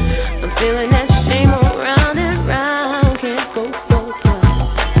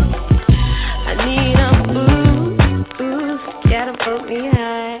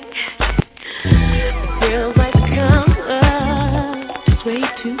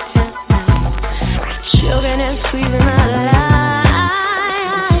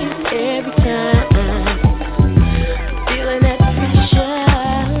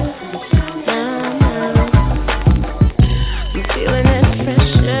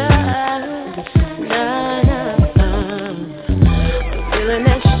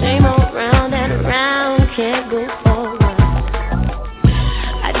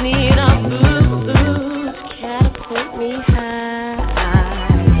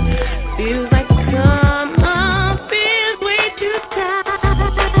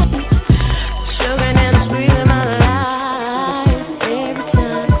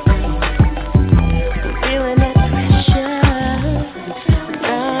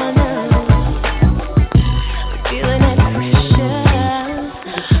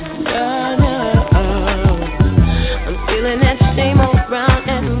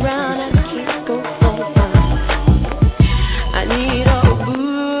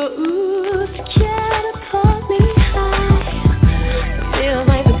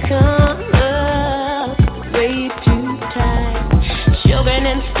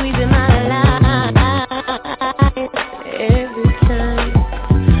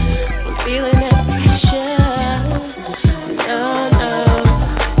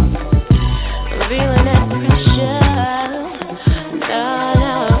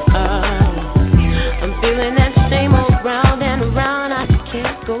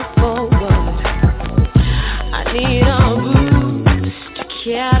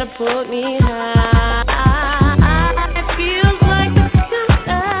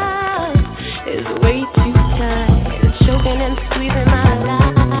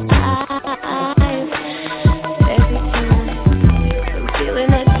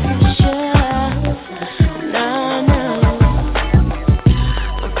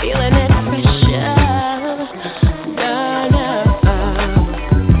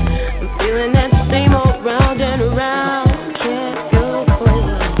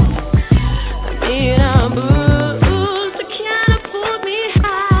 Yeah.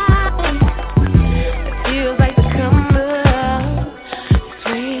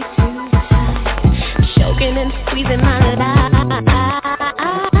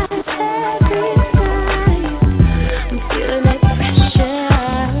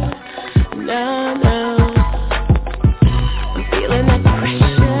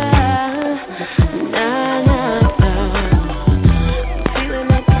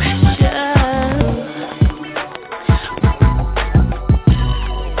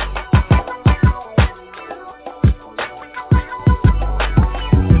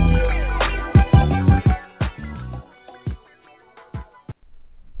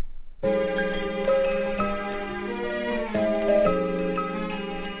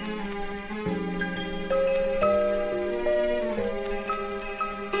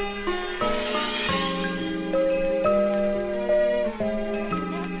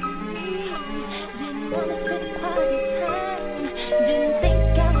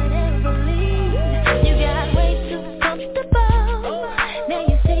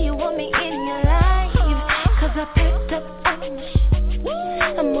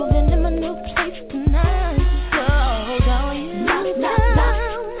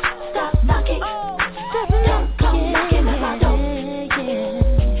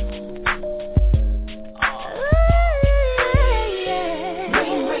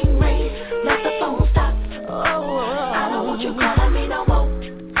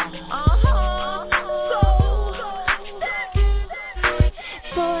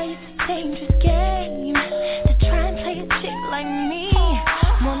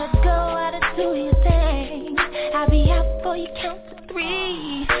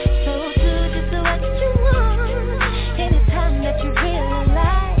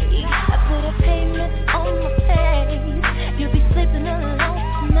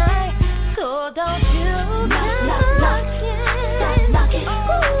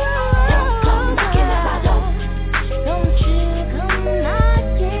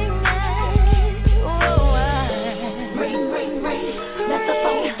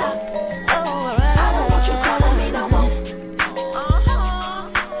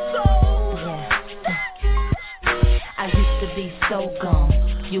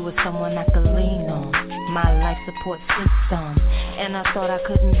 someone I could lean on, my life support system. And I thought I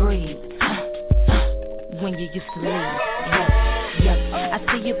couldn't breathe when you used to leave. Yes, I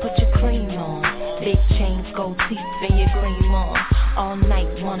see you put your cream on, big chains, gold teeth, and your gleam on. All night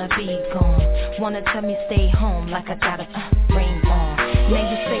wanna be gone, wanna tell me stay home like I got a ring on. Now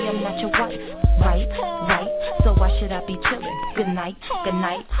you say I'm not your wife, right? So why should I be chillin'? Good night.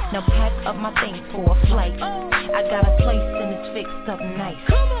 Now pack up my things for a flight. I got a place and it's fixed up nice.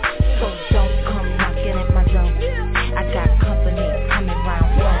 So don't come knocking at my door. I got company coming round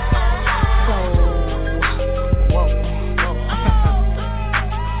front. So, whoa.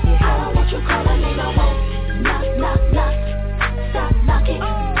 Yeah. I don't want you calling me no more. Knock. Stop knocking.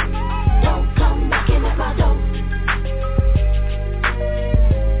 Don't come knocking at my door.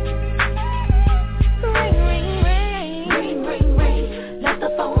 Ring. Let the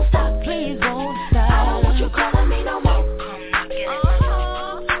phone stop. Please won't stop. I don't want you calling me no more. Come knocking at my door.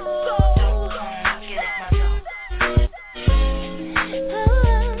 Don't come knocking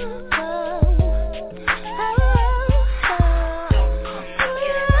at my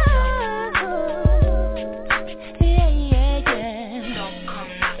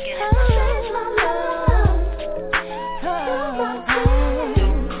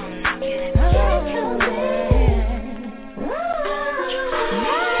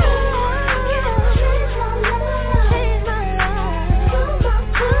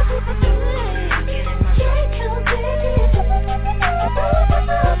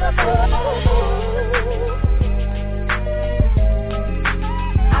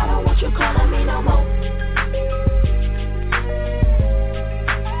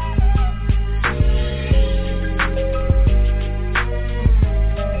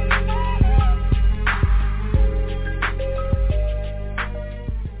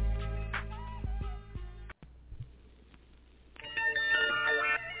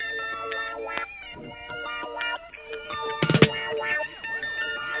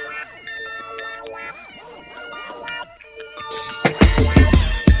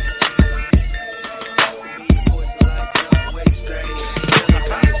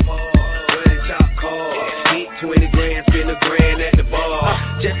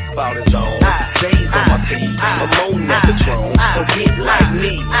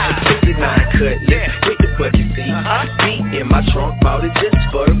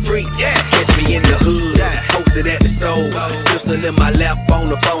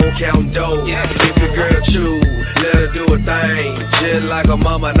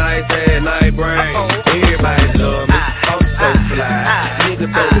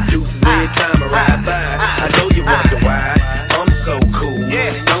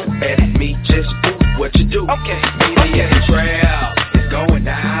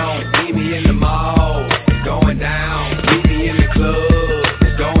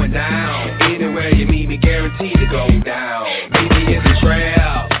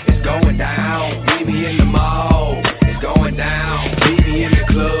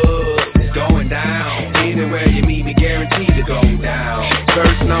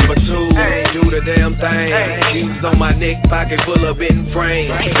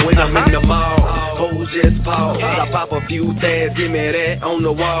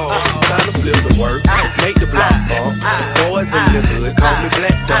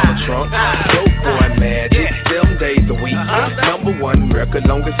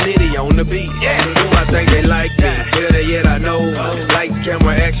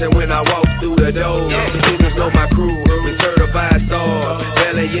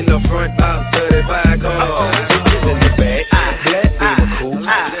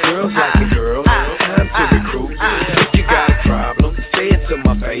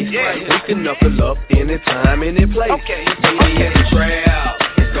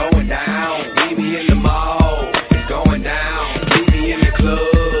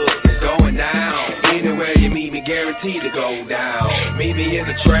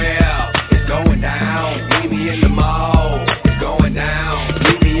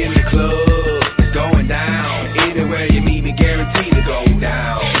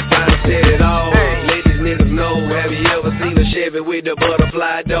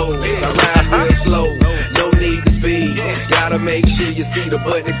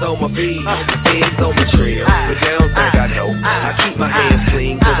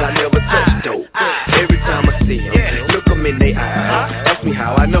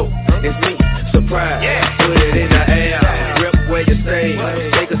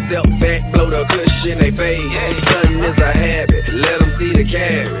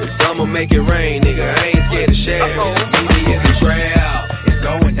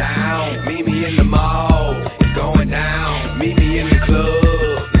Meet me in the mall, it's going down. Meet me in the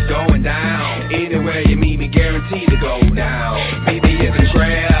club, it's going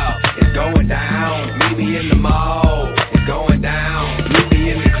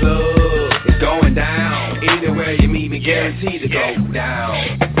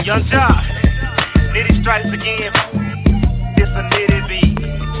Young Josh, Nitty strikes again. This a Nitty beat.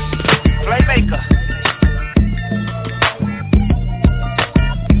 Playmaker.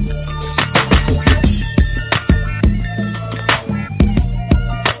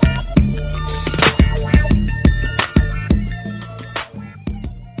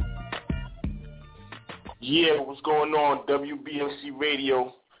 Yeah, what's going on? WBMC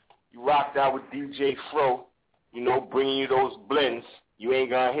Radio. You rocked out with DJ FRO. You know, bringing you those blends. You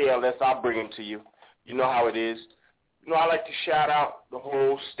ain't gonna hear unless I bring them to you. You know how it is. You know, I like to shout out the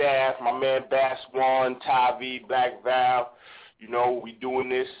whole staff, my man Bass One, TayVi, Black Val. You know, we doing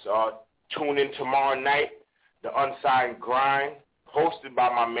this. Tune in tomorrow night, the Unsigned Grind, hosted by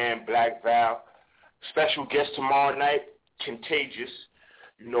my man Black Val. Special guest tomorrow night, Contagious.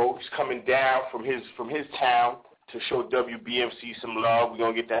 You know, he's coming down from his town to show WBMC some love. We're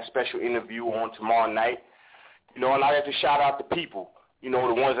going to get that special interview on tomorrow night. You know, and I have to shout out the people, you know,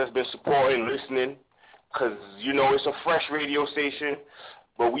 the ones that's been supporting, listening, because, you know, it's a fresh radio station,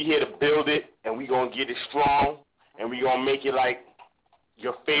 but we here to build it, and we're going to get it strong, and we're going to make it like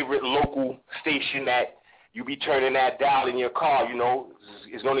your favorite local station that you be turning that dial in your car, you know.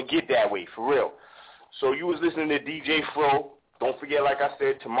 It's going to get that way, for real. So you was listening to DJ FRO. Don't forget, like I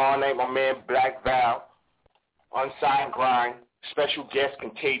said, tomorrow night, my man Black Val, Unsigned Grind, special guest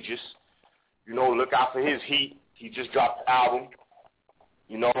Contagious. You know, look out for his heat. He just dropped the album.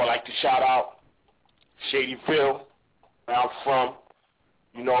 You know, I like to shout out Shadyville, where I'm from.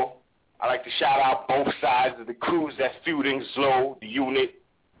 You know, I like to shout out both sides of the crews that's feuding, Zlo, the unit.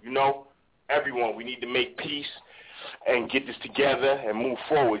 You know, everyone. We need to make peace and get this together and move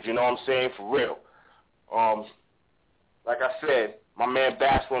forward. You know what I'm saying? For real. Like I said, my man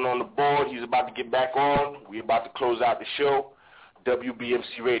Bass One on the board. He's about to get back on. We're about to close out the show.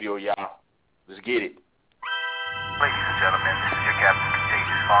 WBMC Radio, y'all. Let's get it. Ladies and gentlemen, this is your Captain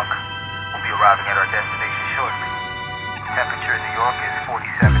Contagious Funk. We'll be arriving at our destination shortly. The temperature in New York is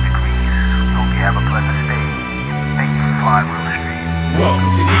 47 degrees. We hope you have a pleasant stay. Thank you for flying River Street. Welcome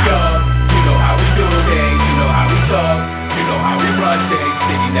to New York. You know how we do things. You know how we talk. You know how we run things.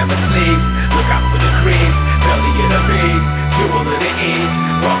 City never sleeps. Look out for the creeps. Belly of the beast. Jewel of the east.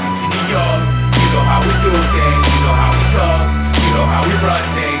 Welcome to New York. You know how we do things. You know how we talk. You know how we run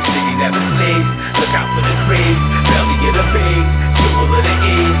things. City never sleeps. Look out for the creeps. Belly of the beast. Jewel of the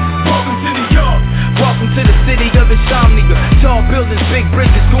east. Welcome to New York. Welcome to the city of insomnia. Tall buildings, big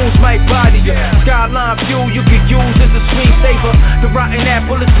bridges, goons might body ya. Skyline view you could use as a screensaver. The rotten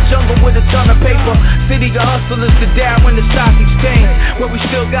apple is the jungle with a ton of paper. City of hustlers, the Dow and the stock exchange, where we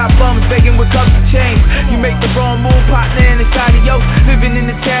still got bums begging with cups of change. You make the wrong move, partner, and it's adios. Living in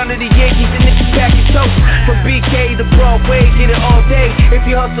the town of the Yankees and niggas packing toast. From BK to Broadway, get it all day. If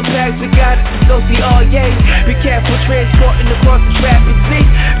you hustle packs, you got it, just go see all yay. Be careful transporting across the traffic Z.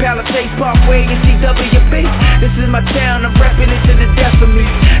 Palisades Parkway and TWB. This is my town, I'm repping it to the death of me.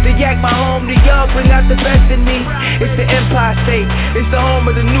 They yak my home, New York, bring out the best in me. It's the Empire State, it's the home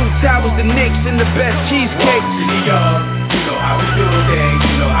of the new towers, the Knicks, and the best cheesecake. Welcome to New York, you know how we do things,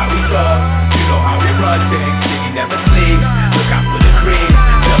 you know how we talk, you know how we run things. City never sleeps, look out for the creeps,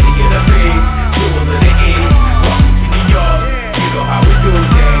 belly of the beast, jewel of the east. Welcome to New York, you know how we do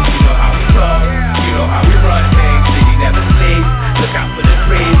things, you know how we talk, you know how we run things. City never sleeps, look out for the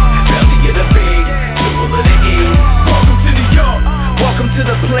creeps, belly of the beast, jewel of the east. Welcome to New York. Welcome to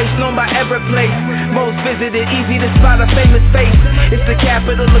the place known by every place. Most visited, easy to spot a famous face. It's the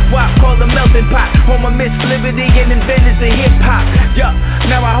capital of WAP, called the melting pot. Home of Miss Liberty and inventors of hip-hop. Yup,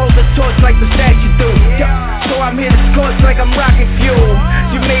 now I hold the torch like the statue do. Yup, so I'm here to scorch like I'm rocket fuel.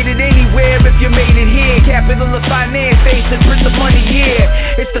 You made it anywhere if you made it here. Capital of finance, they should print the money here.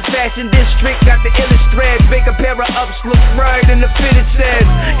 It's the fashion district, got the illest threads. Make a pair of ups look right in the fitted says.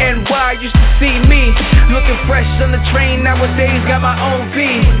 And why used to see me looking fresh on the train, nowadays got my own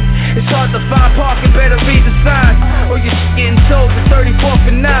V. It's hard to find parking, better read the signs, or you're getting told the 34th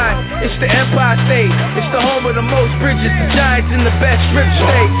and 9. It's the Empire State, it's the home of the most bridges, the Giants in the best strip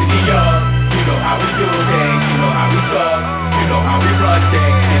state. Welcome to New York, you know how we do things, you know how we talk, you know how we run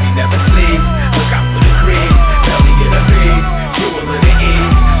things. City never sleeps, look out for the creeps, belly of the beast, jewel of the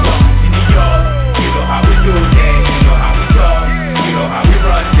east. Welcome to New York, you know how we do things, you know how we talk, you know how we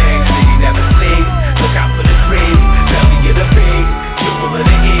run things. City never sleeps, look out for the creeps, belly of the beast, jewel of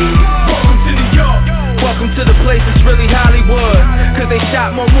the east. Welcome to New York. Welcome to the place that's really Hollywood, cause they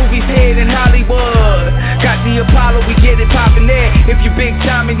shot more movies here than Hollywood. Got the Apollo, we get it poppin' there. If you big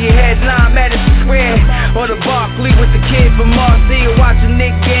time in your headline, Madison Square, or the Barclay with the kid from Marcy, or watching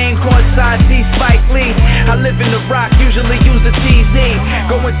Nick game, courtside, see Spike Lee. I live in the Rock, usually use the TZ.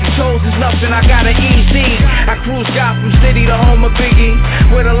 Going through toes is nothing, I got an easy. I cruise Gotham City, the home of Biggie,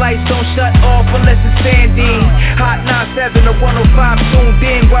 where the light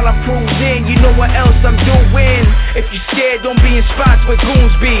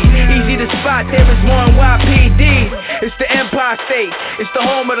Hey, it's the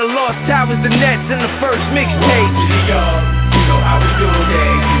home of the Lost Towers, the Nets, and the first mixtape. You know how we do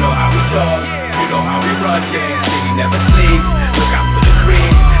things, you know how we talk, you know how we run things. City never sleeps, look out for the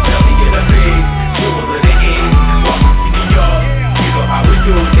cream, tell me get a big, jewel of the east. Welcome to New York, you know how we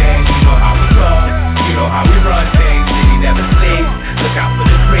do things, you know how we talk, you know how we run things. City never sleeps, look out for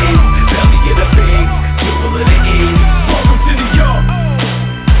the cream, tell me get a big, jewel of the east. Welcome to New York.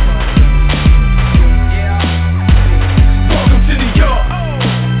 Welcome to New York.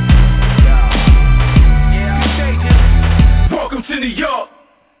 Welcome to New York.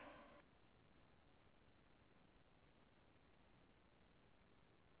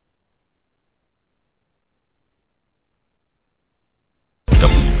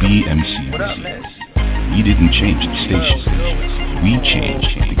 WBMC. What up, man? We didn't change the station. We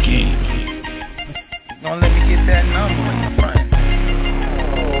changed the game. Don't let me get that number when you're front.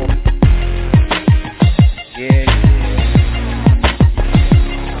 Yeah.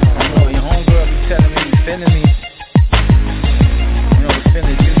 I know your homegirl be telling me you feeling me. You know the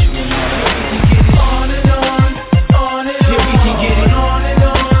feeling mutual and all that. We can get it on and on and on. Yeah, we can get it on and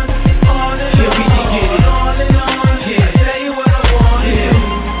on, on and on. Yeah, we can get it on and on. Yeah, say what I want. Yeah,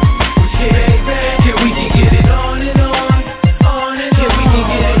 yeah, we can get it on and on, on and on. Yeah, we can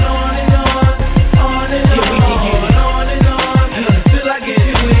get it on and on, on and on. Yeah, we can get it on and on until I get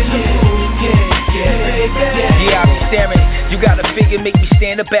it with you. Yeah, I be staring. You gotta figure, make me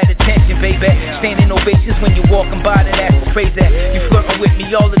stand up at attention, baby. Standing ovations when you walking by, that's the phrase that you flirting with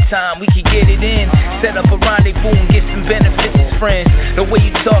me all the time. We can get it in, set up a rendezvous and get some benefits as friends. The way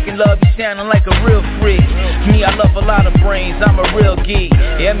you talking, love, you sounding like a real freak. Me, I love a lot of brains, I'm a real geek.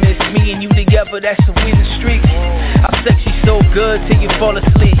 Yeah, miss me and you together, that's a winning streak. I'll sex you so good till you fall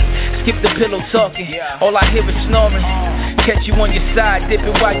asleep. Skip the pillow talking, all I hear is snoring. Catch you on your side,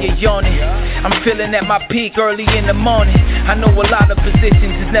 dipping while you're yawning. I'm feeling at my peak early in the morning. I know a lot of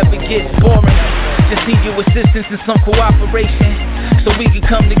positions, it never gets boring. Just need your assistance and some cooperation, so we can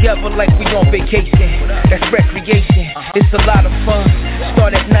come together like we on vacation. That's recreation, it's a lot of fun.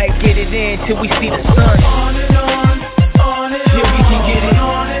 Start at night, get it in till we see the sun. On and on and on. Yeah, we can get it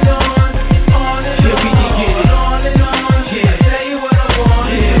on and on, on and on. Yeah, we can get it on and on. Yeah, say what I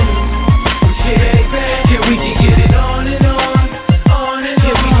want. Yeah, we can get it on and on, on and on.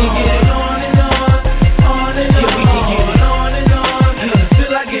 Yeah, we can get it on and on, on and on. Yeah, we can get it on and on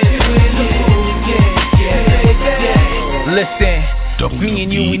until I get it with you. Listen, me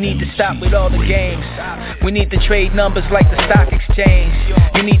and you, we need to stop with all the games. We need to trade numbers like the stock exchange.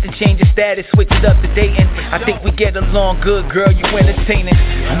 You need to change your status, switch it up to dating. I think we get along good, girl, you entertaining.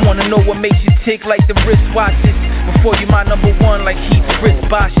 I wanna know what makes you tick like the wristwatches. Before you my number one like Heath's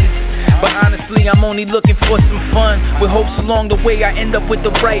wristwatches. But honestly, I'm only looking for some fun. With hopes along the way I end up with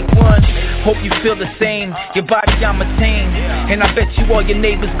the right one. Hope you feel the same, your body I'm a tame. And I bet you all your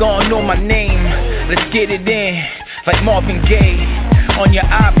neighbors gon' know my name. Let's get it in, like Marvin Gaye. On your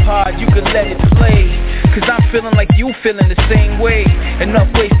iPod, you can let it play. Cause I'm feeling like you feeling the same way. Enough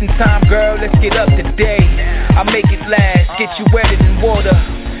wasting time, girl, let's get up today. I'll make it last, get you wetter than water.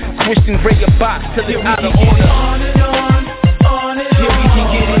 Twist and break your box till it's out of order. On and on, on and on. Yeah, we can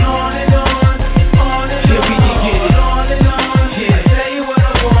get it on and on, on and on. Yeah, we can get it on and on. Yeah, say what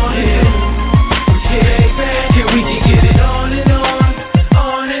I want. Yeah, we can get it on and on,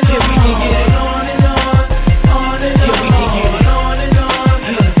 on and on. Yeah, we can get it on and on, on and on. Yeah, we can get it on and on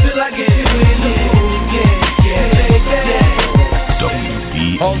until I get it with you.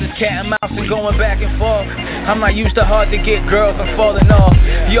 All this cat and mouse and going back and forth. I'm not used to hard to get girls, I'm falling off.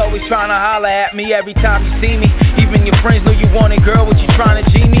 You always trying to holler at me every time you see me. Even your friends know you want it, girl, what you trying to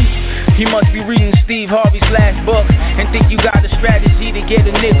G me? You must be reading Steve Harvey's last book and think you got a strategy to get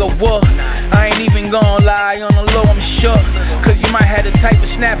a nigga whooped. I ain't even gonna lie, on the low I'm shook. Cause you might have the type of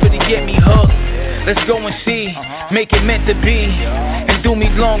snapper to get me hooked. Let's go and see, make it meant to be. And do me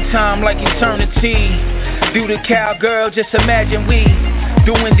long time like eternity. Do the cowgirl, just imagine we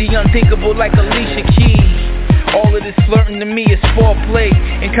doing the unthinkable like Alicia Keys. All of this flirting to me is foreplay.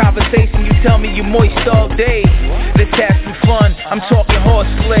 In conversation you tell me you moist all day. Let's have some fun, I'm talking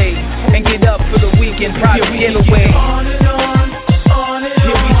horseplay. And get up for the weekend, private getaway. On and on, on and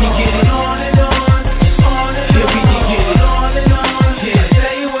on. Yeah, we can get it on and on, on and on. Yeah, we can get it on and on. Yeah,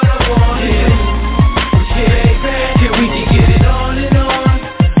 say what I want. Yeah, we can get it on and on,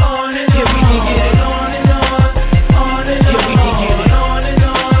 on and on. Yeah, we can get it on and on, on and on. Yeah, we can get it on and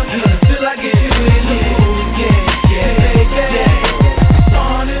on until I get it with you.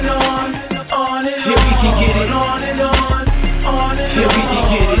 On and on, on and on. Yeah, we can get it on and on, on and on. Yeah, we can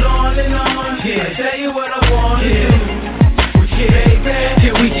get it on and on. Yeah, tell you what I want. Yeah.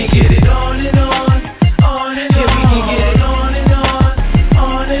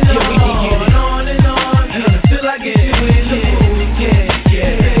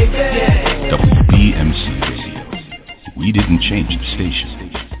 didn't change the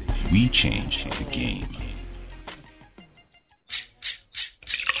station. We changed the game.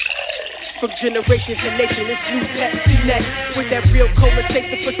 From generations to nation, it's new Pepsi next. With that real cola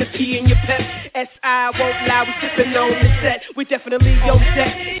taste to put the P in your pep. S.I. won't lie, we sippin' on the set. We definitely on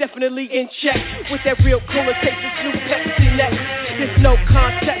deck, definitely in check. With that real cola taste, it's new Pepsi next. There's no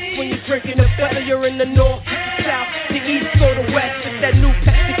contest when you're drinking a whether you're in the north, the south, the east, or the west. It's that new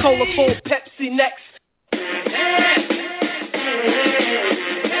Pepsi Cola full Pepsi next.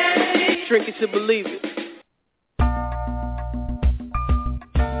 Drink it to believe it.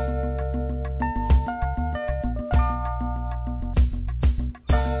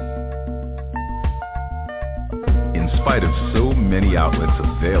 In spite of so many outlets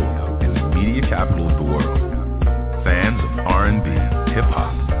available in the media capital of the world, fans of R&B,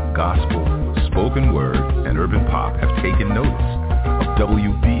 hip-hop, gospel, spoken word, and urban pop have taken notice of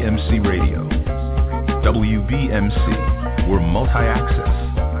WBMC Radio. WBMC, we're multi-access.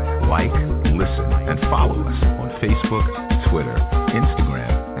 Like, listen, and follow us on Facebook, Twitter,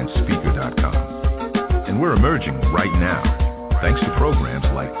 Instagram, and Speaker.com. And we're emerging right now, thanks to programs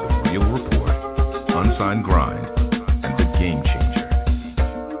like The Real Report, Unsigned Grind, and The Game Changer.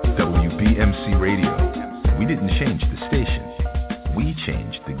 WBMC Radio. We didn't change the station. We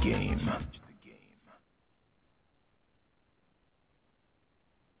changed the game.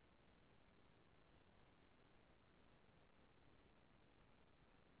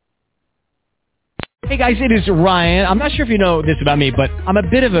 Hey guys, it is Ryan. I'm not sure if you know this about me, but I'm a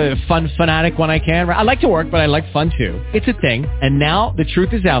bit of a fun fanatic when I can. I like to work, but I like fun too. It's a thing. And now the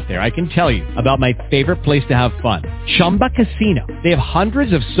truth is out there. I can tell you about my favorite place to have fun. Chumba Casino. They have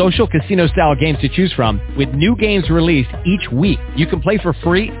hundreds of social casino style games to choose from with new games released each week. You can play for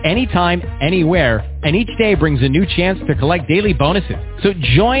free anytime, anywhere. And each day brings a new chance to collect daily bonuses. So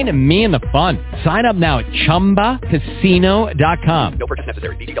join me in the fun. Sign up now at ChumbaCasino.com. No purchase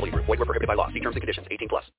necessary. VGW Group. Void where prohibited by law. See terms and conditions. 18+.